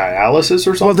is that, dialysis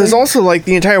or something? Well, there's also,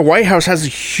 the entire White House has a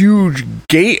huge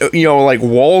gate,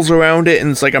 walls around it,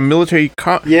 and it's like a military...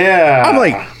 Yeah. I'm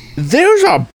like, there's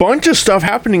a bunch of stuff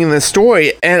happening in this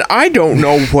story, and I don't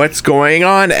know what's going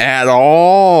on at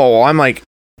all. I'm like,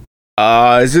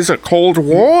 Is this a Cold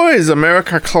War? Is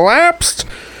America collapsed?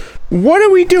 What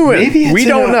are we doing? We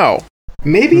don't know.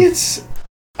 Maybe it's...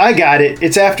 I got it.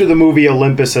 It's after the movie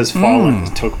Olympus Has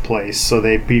Fallen took place, so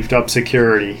they beefed up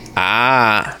security.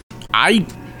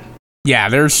 Yeah,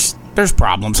 there's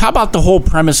problems. How about the whole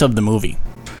premise of the movie?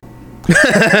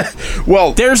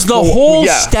 Well, there's the whole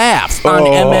staff on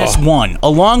MS-1,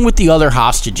 along with the other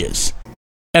hostages.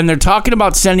 And they're talking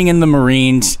about sending in the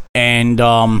Marines, and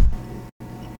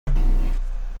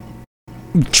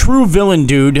True Villain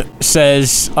Dude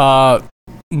says,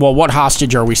 well, what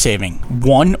hostage are we saving?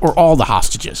 One or all the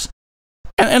hostages?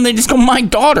 And they just go, my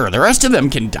daughter. The rest of them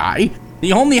can die.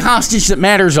 The only hostage that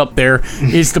matters up there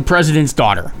is the president's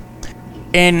daughter.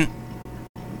 And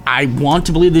I want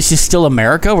to believe this is still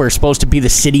America. We're supposed to be the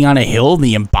city on a hill,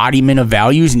 the embodiment of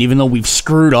values. And even though we've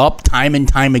screwed up time and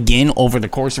time again over the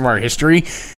course of our history,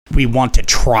 we want to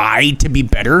try to be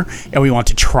better. And we want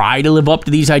to try to live up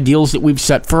to these ideals that we've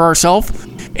set for ourselves.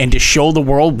 And to show the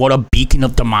world what a beacon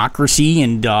of democracy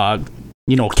and,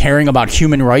 caring about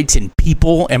human rights and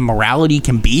people and morality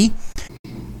can be.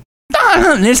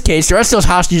 In this case, the rest of those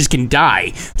hostages can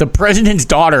die. The president's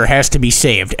daughter has to be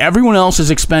saved. Everyone else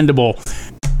is expendable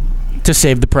to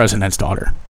save the president's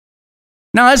daughter.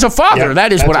 Now, as a father,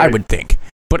 that is what I would think.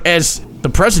 But as the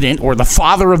president or the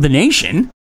father of the nation,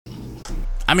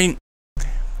 I mean,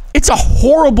 it's a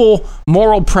horrible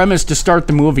moral premise to start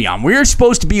the movie on. We're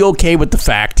supposed to be okay with the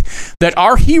fact that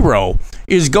our hero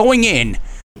is going in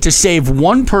to save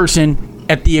one person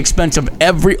at the expense of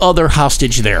every other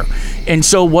hostage there. And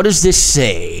so what does this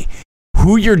say?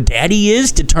 Who your daddy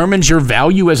is determines your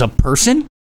value as a person?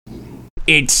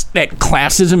 It's that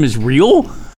classism is real?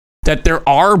 That there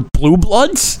are blue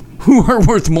bloods who are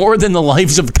worth more than the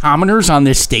lives of commoners on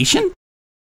this station?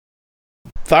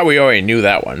 Thought we already knew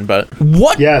that one, but...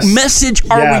 What message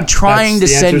are we trying to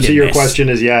send in this? The answer to your question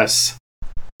is yes.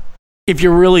 If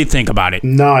you really think about it.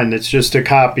 None. It's just a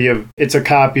copy of,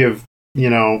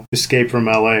 Escape from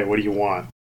LA. What do you want?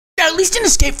 Yeah, at least in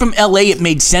Escape from LA, it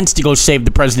made sense to go save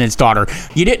the president's daughter.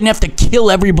 You didn't have to kill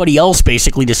everybody else,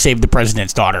 basically, to save the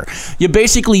president's daughter. You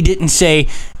basically didn't say,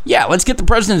 yeah, let's get the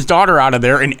president's daughter out of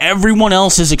there, and everyone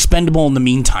else is expendable in the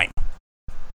meantime.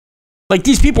 Like,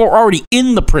 these people are already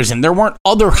in the prison. There weren't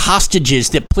other hostages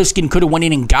that Pliskin could have went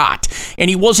in and got. And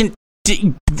he wasn't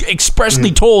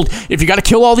expressly told, if you got to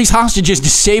kill all these hostages to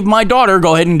save my daughter,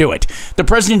 go ahead and do it. The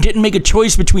president didn't make a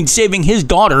choice between saving his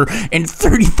daughter and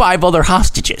 35 other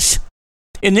hostages.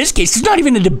 In this case, there's not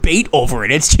even a debate over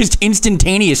it. It's just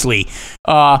instantaneously.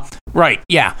 Right,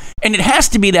 yeah. And it has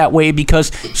to be that way because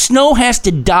Snow has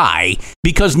to die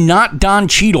because not Don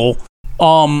Cheadle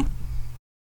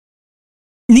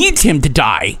needs him to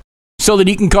die so that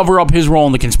he can cover up his role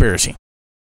in the conspiracy.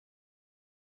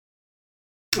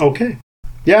 Okay.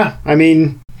 Yeah, I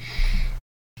mean,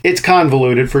 it's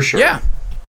convoluted for sure. Yeah.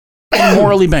 And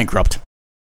morally bankrupt.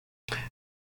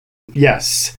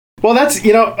 Yes. Well, that's,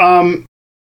 the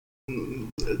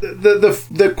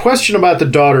question about the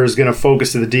daughter is going to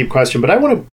focus to the deep question, but I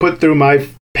want to put through my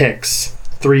picks,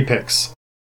 3 picks.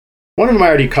 One of them I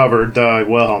already covered, the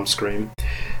Wilhelm scream.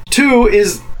 2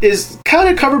 is kind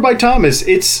of covered by Thomas.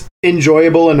 It's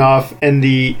enjoyable enough, and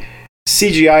the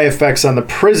CGI effects on the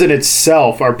prison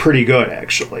itself are pretty good,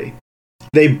 actually.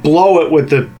 They blow it with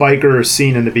the biker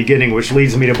scene in the beginning, which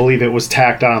leads me to believe it was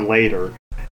tacked on later,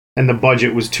 and the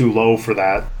budget was too low for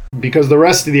that, because the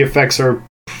rest of the effects are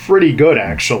pretty good,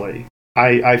 actually.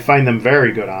 I find them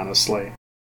very good, honestly.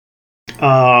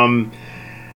 But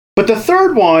the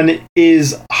third one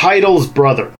is Heidel's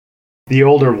brother, the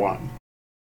older one.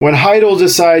 When Heidel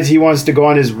decides he wants to go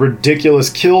on his ridiculous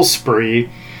kill spree,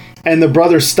 and the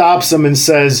brother stops him and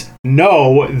says,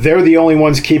 no, they're the only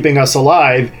ones keeping us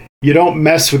alive. You don't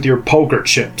mess with your poker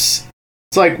chips.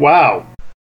 It's like, wow,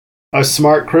 a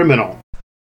smart criminal.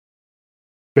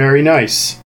 Very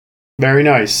nice. Very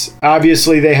nice.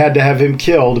 Obviously, they had to have him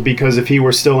killed because if he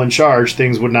were still in charge,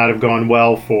 things would not have gone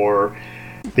well for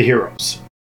the heroes.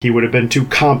 He would have been too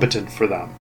competent for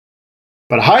them.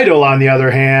 But Heidel, on the other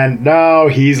hand, no,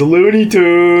 he's Looney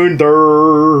Tune.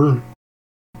 Durr.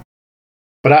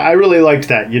 But I really liked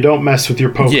that. You don't mess with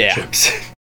your poker chips.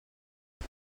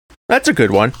 That's a good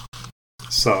one.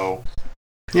 So,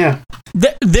 yeah.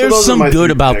 There's some good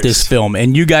about this film,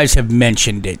 and you guys have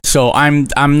mentioned it. So I'm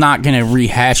not going to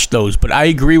rehash those, but I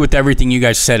agree with everything you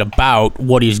guys said about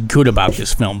what is good about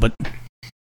this film. But,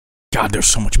 God, there's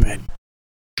so much bad.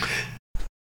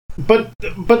 But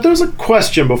there's a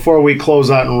question before we close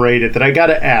out and rate it that I got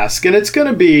to ask, and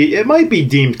it might be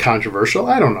deemed controversial.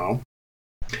 I don't know.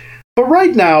 But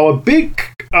right now, a big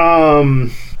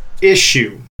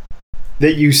issue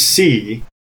that you see,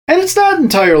 and it's not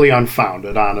entirely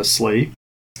unfounded, honestly,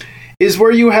 is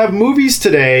where you have movies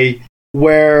today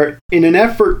where, in an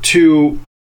effort to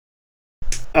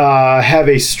have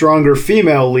a stronger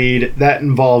female lead, that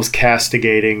involves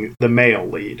castigating the male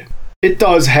lead. It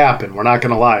does happen, we're not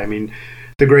going to lie. I mean,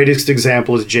 the greatest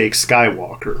example is Jake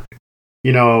Skywalker.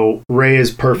 You know, Rey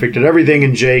is perfect at everything,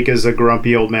 and Jake is a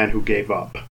grumpy old man who gave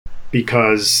up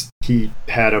because he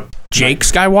had a... Jake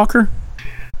Skywalker?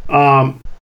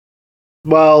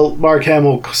 Well, Mark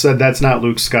Hamill said that's not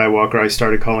Luke Skywalker. I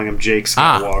started calling him Jake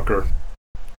Skywalker.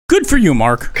 Good for you,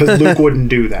 Mark. Because Luke wouldn't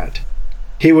do that.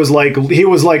 He was like,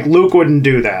 Luke wouldn't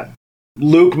do that.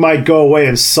 Luke might go away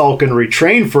and sulk and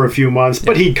retrain for a few months,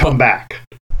 but he'd come back.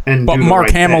 But Mark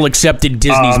Hamill accepted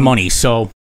Disney's money, so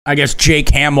I guess Jake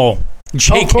Hamill...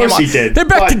 of course he did. They're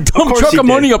back to dump truck of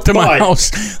money up to my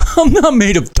house. I'm not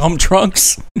made of dump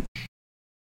trucks.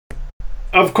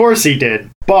 Of course he did,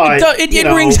 but it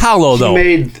rings hollow though.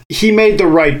 He made the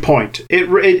right point.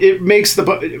 It makes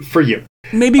the for you.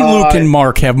 Maybe Luke and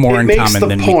Mark have more in common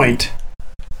than point.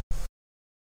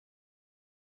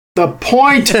 The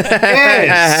point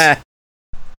is,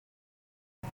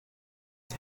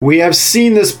 we have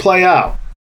seen this play out,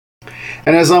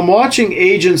 and as I'm watching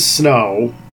Agent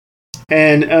Snow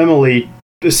and Emily,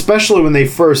 especially when they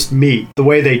first meet, the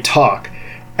way they talk.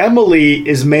 Emily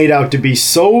is made out to be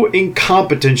so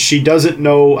incompetent she doesn't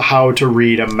know how to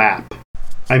read a map.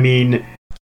 I mean,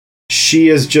 she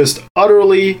is just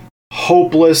utterly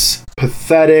hopeless,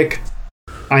 pathetic.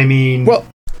 I mean,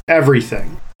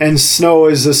 everything. And Snow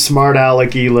is a smart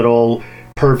alecky little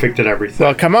perfect at everything.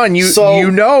 Well, come on, you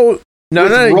know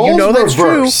that's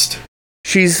reversed, true.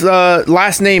 She's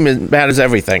last name matters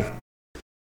everything.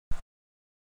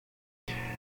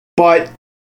 But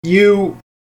you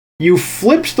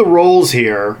flipped the roles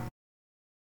here,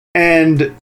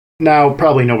 and now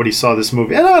probably nobody saw this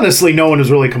movie. And honestly, no one was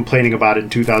really complaining about it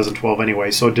in 2012 anyway,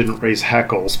 so it didn't raise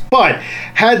heckles. But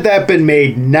had that been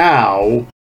made now,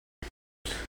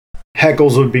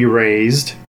 heckles would be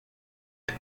raised.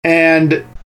 And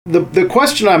the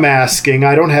question I'm asking,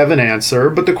 I don't have an answer,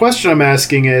 but the question I'm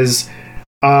asking is,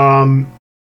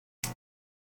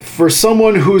 for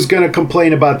someone who's going to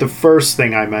complain about the first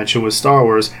thing I mentioned with Star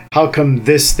Wars, how come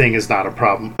this thing is not a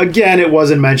problem? Again, it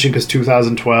wasn't mentioned because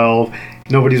 2012,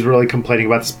 nobody's really complaining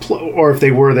about this, or if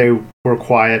they were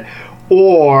quiet,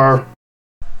 or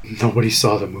nobody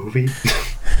saw the movie.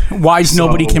 Why is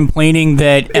nobody complaining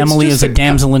that Emily is a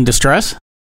damsel in distress?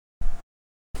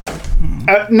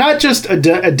 Not just a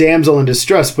damsel in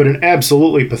distress, but an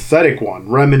absolutely pathetic one,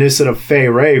 reminiscent of Fay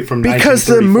Ray from 1934. Because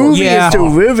the movie is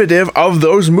derivative of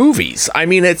those movies. I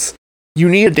mean, you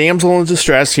need a damsel in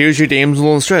distress. Here's your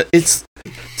damsel in distress. It's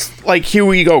like, here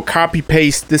we go, copy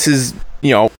paste. This is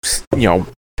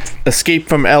Escape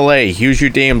from L.A. Here's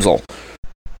your damsel.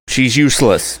 She's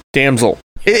useless. Damsel.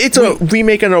 It's a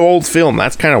remake of an old film.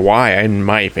 That's kind of why, in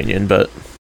my opinion.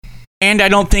 And I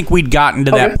don't think we'd gotten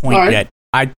to that point yet.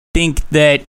 I think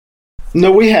that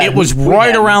it was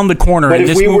right around the corner, and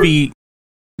this movie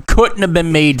couldn't have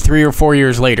been made 3 or 4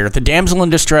 years later. The damsel in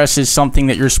distress is something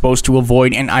that you're supposed to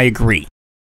avoid, and I agree.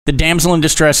 The damsel in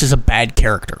distress is a bad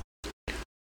character.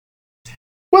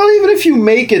 Well, even if you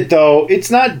make it, though, it's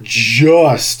not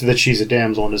just that she's a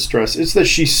damsel in distress. It's that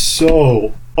she's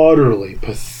so utterly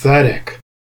pathetic.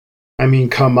 I mean,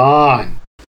 come on.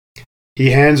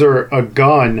 He hands her a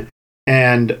gun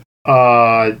and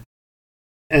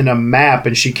a map,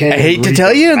 and she can't. I hate to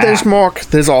tell you,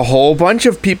 there's a whole bunch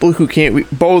of people who can't read,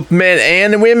 both men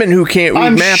and women who can't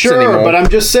read maps anymore. But I'm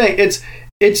just saying,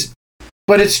 it's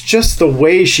just the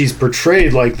way she's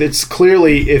portrayed. Like, it's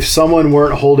clearly, if someone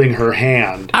weren't holding her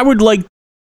hand, I would like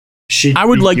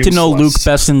to know Luke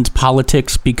Besson's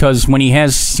politics, because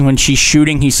when she's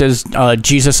shooting, he says,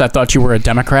 "Jesus, I thought you were a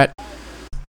Democrat."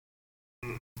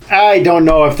 I don't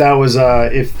know if that was I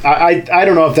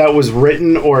don't know if that was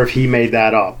written or if he made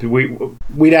that up.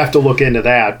 We'd have to look into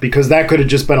that, because that could have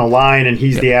just been a line, and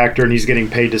he's the actor and he's getting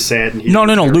paid to say it. And no,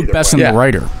 Luke Besson, the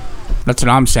writer. That's what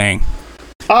I'm saying.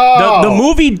 Oh, the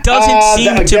movie doesn't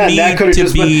seem to me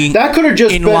to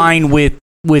be in line with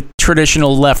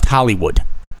traditional left Hollywood.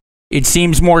 It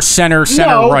seems more center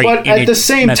right. But at the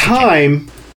same time,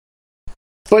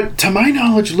 but to my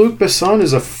knowledge, Luc Besson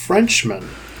is a Frenchman.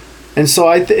 And so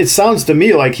it sounds to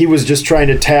me like he was just trying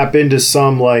to tap into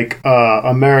some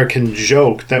American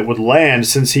joke that would land,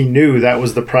 since he knew that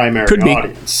was the primary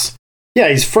audience. Yeah,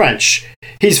 he's French.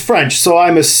 So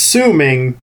I'm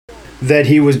assuming that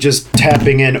he was just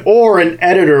tapping in, or an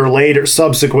editor later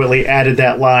subsequently added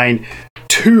that line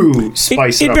to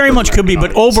spice it up. It very much could be,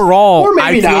 but overall,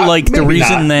 I feel like the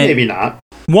reason that... Maybe not.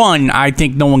 One, I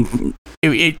think no one...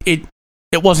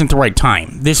 it wasn't the right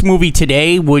time. This movie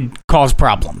today would cause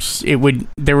problems.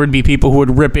 There would be people who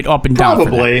would rip it up and down.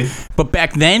 Probably. But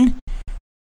back then,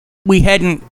 we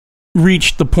hadn't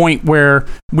reached the point where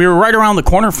we were right around the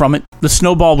corner from it. The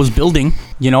snowball was building.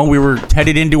 We were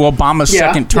headed into Obama's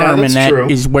second term, and that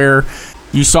is where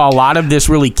you saw a lot of this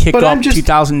really kick up.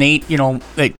 2008,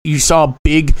 that you saw a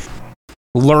big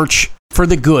lurch for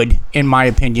the good, in my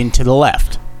opinion, to the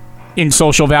left in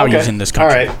social values in this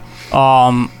country.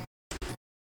 All right.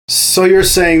 So you're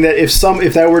saying that if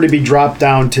that were to be dropped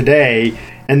down today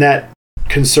and that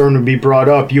concern would be brought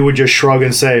up, you would just shrug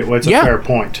and say, well, it's a fair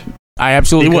point. I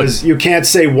absolutely would. Because you can't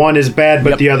say one is bad,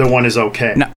 but the other one is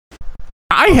okay. Now,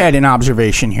 I had an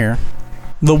observation here.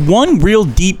 The one real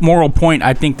deep moral point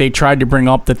I think they tried to bring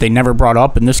up that they never brought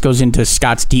up, and this goes into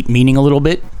Scott's deep meaning a little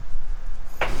bit.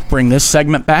 Bring this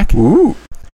segment back. Ooh.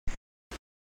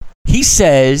 He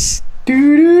says...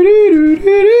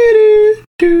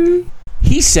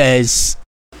 He says,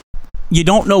 you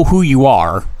don't know who you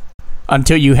are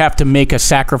until you have to make a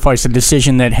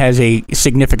decision that has a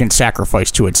significant sacrifice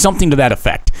to it. Something to that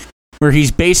effect. Where he's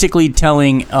basically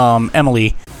telling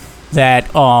Emily that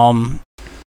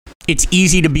it's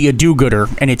easy to be a do-gooder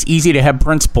and it's easy to have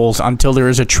principles until there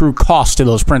is a true cost to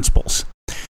those principles.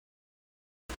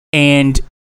 And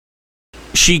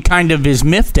she kind of is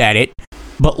miffed at it.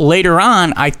 But later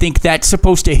on, I think that's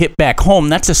supposed to hit back home.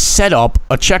 That's a setup,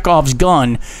 a Chekhov's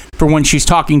gun, for when she's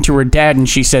talking to her dad and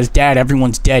she says, Dad,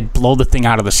 everyone's dead, blow the thing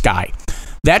out of the sky.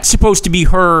 That's supposed to be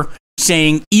her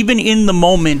saying, even in the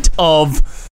moment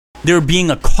of there being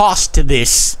a cost to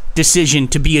this decision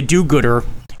to be a do-gooder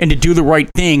and to do the right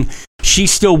thing,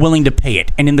 she's still willing to pay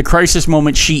it. And in the crisis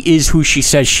moment, she is who she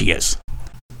says she is.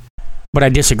 But I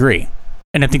disagree.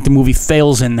 And I think the movie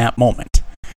fails in that moment.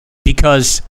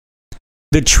 Because...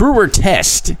 the truer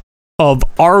test of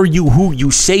are you who you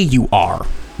say you are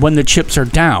when the chips are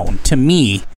down, to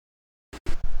me,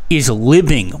 is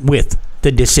living with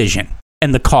the decision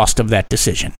and the cost of that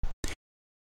decision.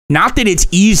 Not that it's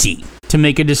easy to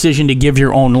make a decision to give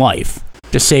your own life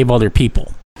to save other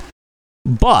people.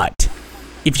 But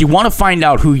if you want to find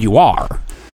out who you are,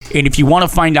 and if you want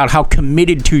to find out how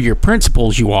committed to your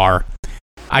principles you are,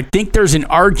 I think there's an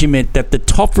argument that the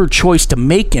tougher choice to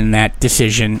make in that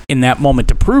decision, in that moment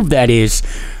to prove that, is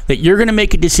that you're going to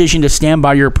make a decision to stand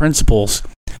by your principles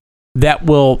that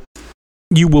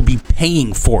you will be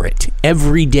paying for it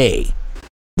every day.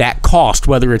 That cost,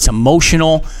 whether it's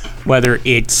emotional, whether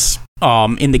it's,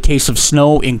 in the case of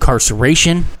Snow,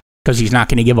 incarceration, because he's not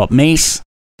going to give up Mace,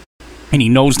 and he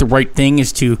knows the right thing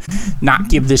is to not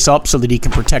give this up so that he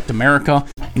can protect America,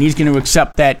 and he's going to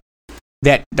accept that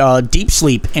deep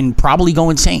sleep and probably go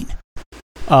insane.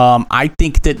 I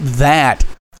think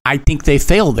I think they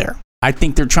fail there. I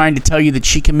think they're trying to tell you that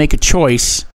she can make a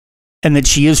choice and that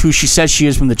she is who she says she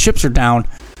is when the chips are down.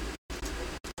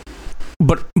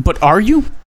 But are you?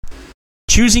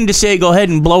 Choosing to say, go ahead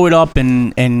and blow it up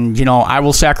and I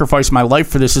will sacrifice my life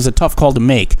for this is a tough call to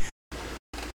make.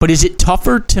 But is it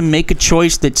tougher to make a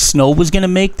choice that Snow was going to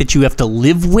make, that you have to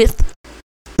live with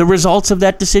the results of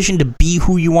that decision, to be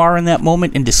who you are in that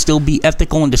moment and to still be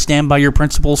ethical and to stand by your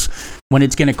principles when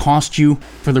it's going to cost you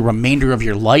for the remainder of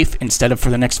your life instead of for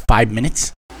the next 5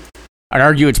 minutes? I'd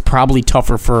argue it's probably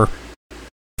tougher for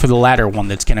the latter one,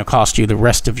 that's going to cost you the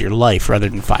rest of your life rather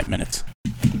than 5 minutes.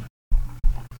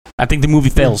 I think the movie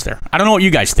fails there. I don't know what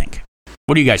you guys think.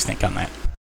 What do you guys think on that?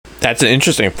 That's an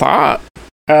interesting thought.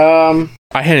 I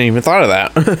hadn't even thought of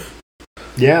that.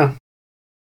 Yeah.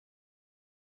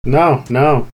 No.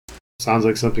 Sounds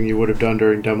like something you would have done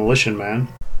during Demolition Man.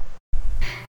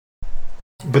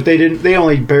 But they didn't. They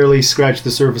only barely scratched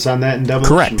the surface on that in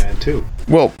Demolition Man too.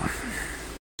 Well,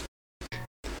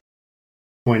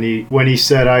 when he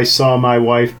said, "I saw my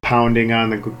wife pounding on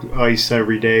the ice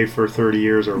every day for 30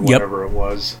 years or whatever it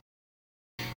was."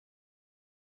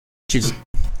 Jeez.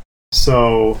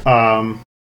 So,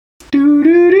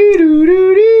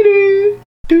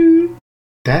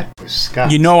 that was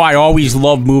Scott. I always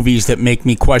love movies that make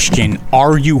me question,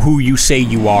 are you who you say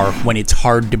you are when it's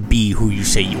hard to be who you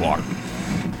say you are?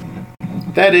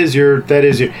 That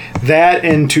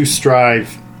and to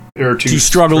strive, or to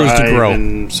struggle is to grow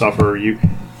and suffer.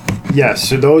 Yes,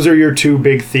 so those are your two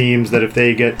big themes that if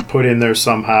they get put in there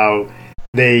somehow,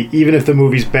 even if the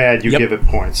movie's bad, you give it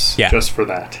points just for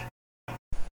that.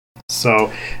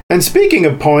 So, and speaking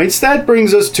of points, that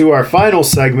brings us to our final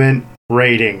segment,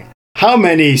 rating. How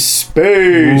many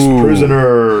space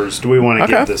prisoners do we want to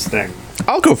give this thing?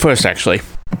 I'll go first, actually.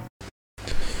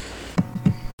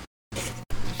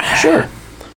 Sure.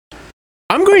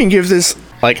 I'm going to give this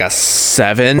like a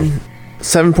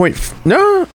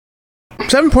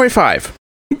 7.5.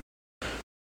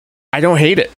 I don't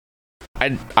hate it.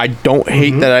 I don't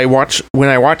hate that I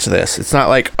watch this. It's not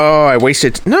like, oh, I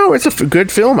wasted. No, it's a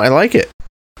good film. I like it.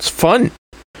 It's fun.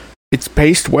 It's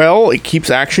paced well. It keeps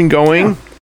action going. Yeah.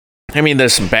 I mean,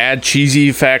 there's some bad cheesy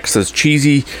effects. There's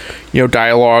cheesy,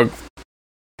 dialogue.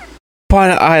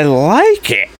 But I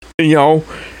like it,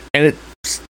 and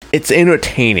it's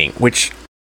entertaining, which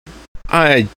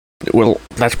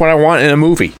that's what I want in a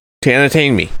movie, to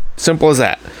entertain me. Simple as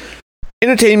that.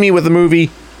 Entertain me with a movie,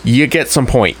 you get some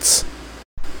points.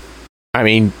 I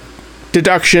mean,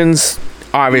 deductions,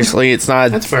 obviously, it's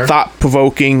not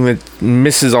thought-provoking, that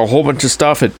misses a whole bunch of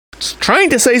stuff. It's trying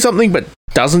to say something, but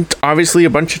doesn't, obviously, a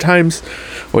bunch of times,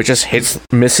 or it just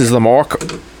misses the mark.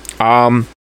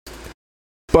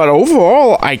 But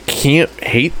overall, I can't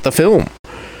hate the film.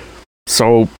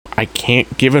 So I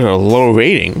can't give it a low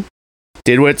rating.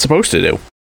 Did what it's supposed to do.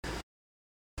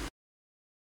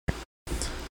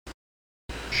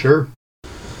 Sure.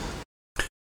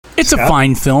 It's a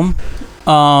fine film.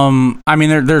 I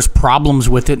mean, there's problems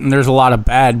with it, and there's a lot of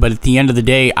bad, but at the end of the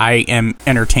day, I am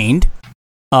entertained.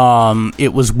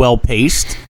 It was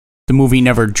well-paced. The movie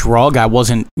never drug. I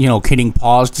wasn't, hitting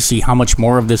pause to see how much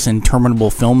more of this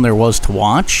interminable film there was to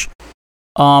watch.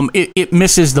 It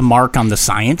misses the mark on the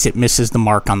science. It misses the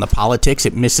mark on the politics.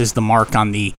 It misses the mark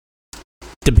on the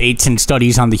debates and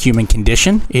studies on the human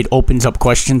condition. It opens up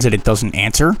questions that it doesn't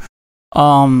answer.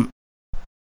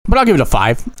 But I'll give it a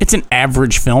 5. It's an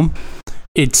average film.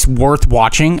 It's worth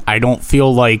watching. I don't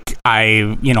feel like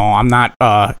I'm not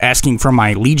asking for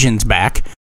my legions back.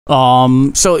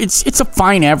 So it's a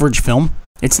fine average film.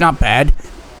 It's not bad.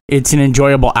 It's an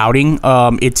enjoyable outing.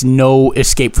 It's no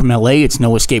Escape from LA. It's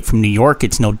no Escape from New York.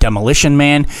 It's no Demolition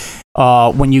Man.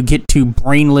 When you get to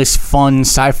brainless, fun,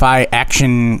 sci-fi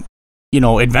action,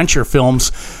 adventure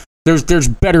films, there's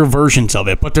better versions of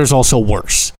it, but there's also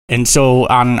worse. And so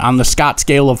on the Scott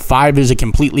scale of 5 is a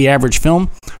completely average film,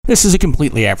 this is a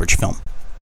completely average film.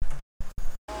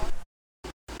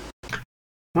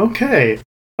 Okay.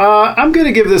 I'm going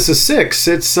to give this a 6.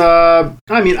 It's, I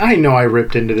know I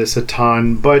ripped into this a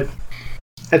ton, but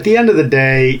at the end of the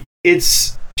day,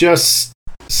 it's just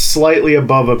slightly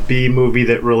above a B movie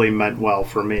that really meant well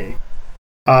for me.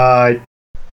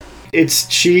 It's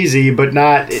cheesy, but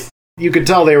not... You could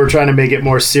tell they were trying to make it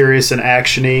more serious and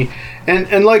action-y.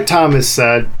 And like Thomas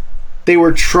said, they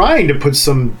were trying to put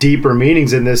some deeper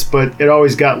meanings in this, but it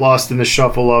always got lost in the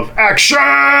shuffle of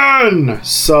action!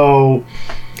 So...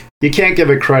 you can't give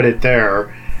it credit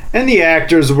there. And the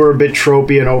actors were a bit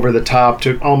tropey and over the top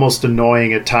to almost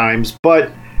annoying at times, but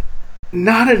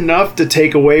not enough to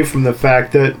take away from the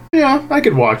fact that, I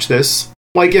could watch this.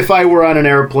 Like, if I were on an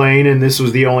airplane and this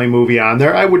was the only movie on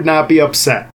there, I would not be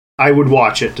upset. I would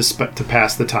watch it to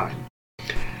pass the time.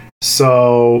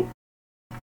 So,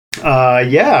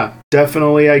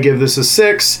 definitely I give this a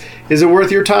 6. Is it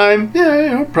worth your time?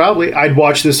 Yeah, probably. I'd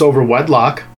watch this over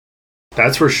Wedlock.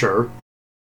 That's for sure.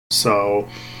 So,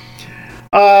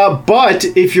 but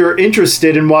if you're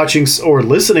interested in watching or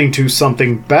listening to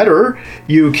something better,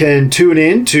 you can tune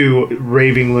in to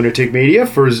Raving Lunatic Media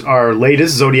for our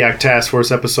latest Zodiac Task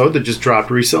Force episode that just dropped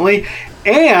recently.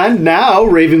 And now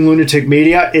Raving Lunatic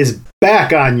Media is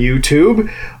back on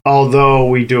YouTube, although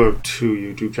we do have 2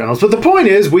 YouTube channels. But the point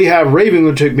is, we have Raving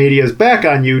Lunatic Media is back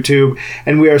on YouTube,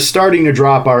 and we are starting to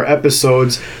drop our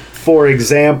episodes. For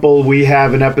example, we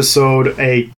have an episode,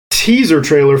 a teaser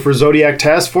trailer for Zodiac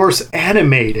Task Force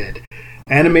animated.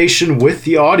 Animation with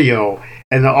the audio,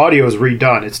 and the audio is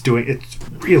redone. It's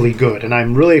really good, and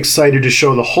I'm really excited to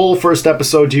show the whole first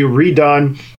episode to you,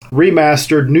 redone,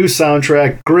 remastered, new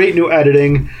soundtrack, great new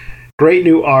editing, great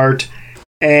new art,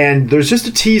 and there's just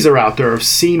a teaser out there of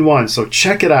scene 1, so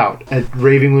check it out at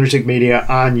Raving Lunatic Media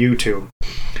on YouTube.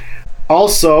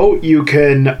 Also, you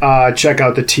can check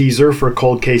out the teaser for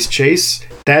Cold Case Chase.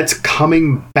 That's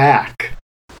coming back.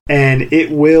 And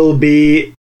it will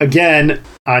be, again,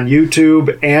 on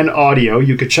YouTube and audio.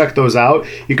 You could check those out.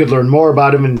 You could learn more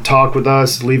about them and talk with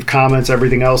us, leave comments,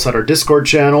 everything else at our Discord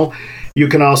channel. You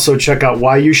can also check out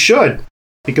Why You Should.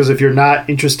 Because if you're not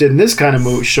interested in this kind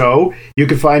of show, you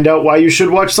can find out why you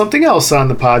should watch something else on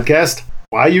the podcast.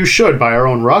 Why You Should by our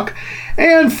own Ruck.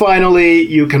 And finally,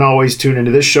 you can always tune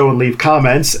into this show and leave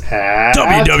comments at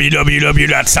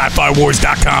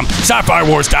www.sci-fiwars.com.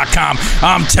 Sci-fiwars.com.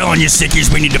 I'm telling you,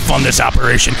 sickies, we need to fund this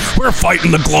operation. We're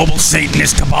fighting the global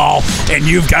Satanist cabal, and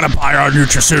you've got to buy our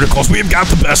nutraceuticals. We've got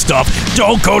the best stuff.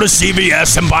 Don't go to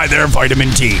CVS and buy their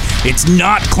vitamin D. It's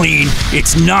not clean.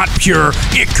 It's not pure.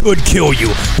 It could kill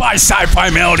you. Buy Sci-Fi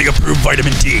Malady approved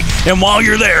vitamin D. And while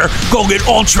you're there, go get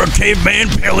Ultra Caveman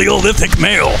Paleolithic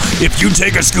male. If you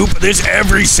take a scoop of this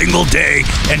every single day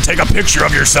and take a picture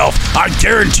of yourself, I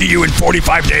guarantee you in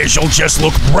 45 days you'll just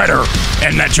look redder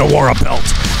and that you wore a belt.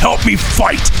 Help me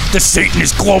fight the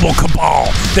Satanist global cabal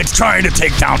that's trying to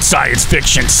take down science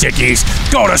fiction sickies.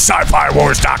 Go to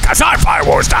sci-fi-wars.com,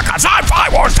 sci-fi-wars.com,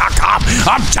 sci-fi-wars.com.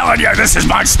 I'm telling you, this is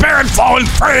my spirit falling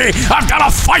free. I've got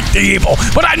to fight the evil,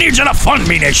 but I need you to fund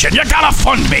me, nation. You gotta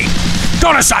fund me.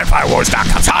 Go to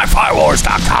sci-fi-wars.com,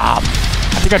 sci-fi-wars.com.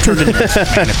 I think I turned into Vince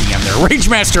McMahon at the end there. Rage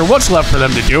Master, what's left for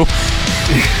them to do?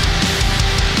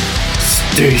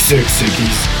 Stay sick,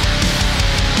 sickies.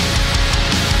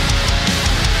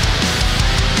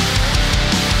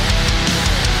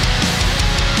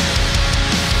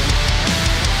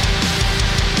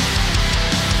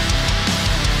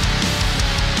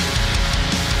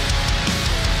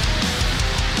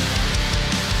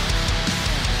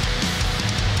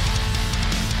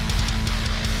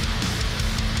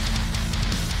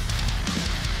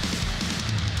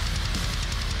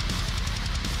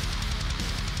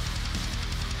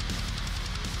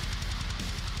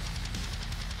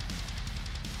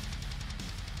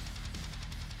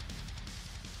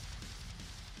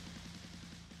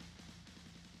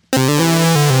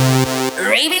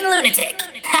 Raving lunatic.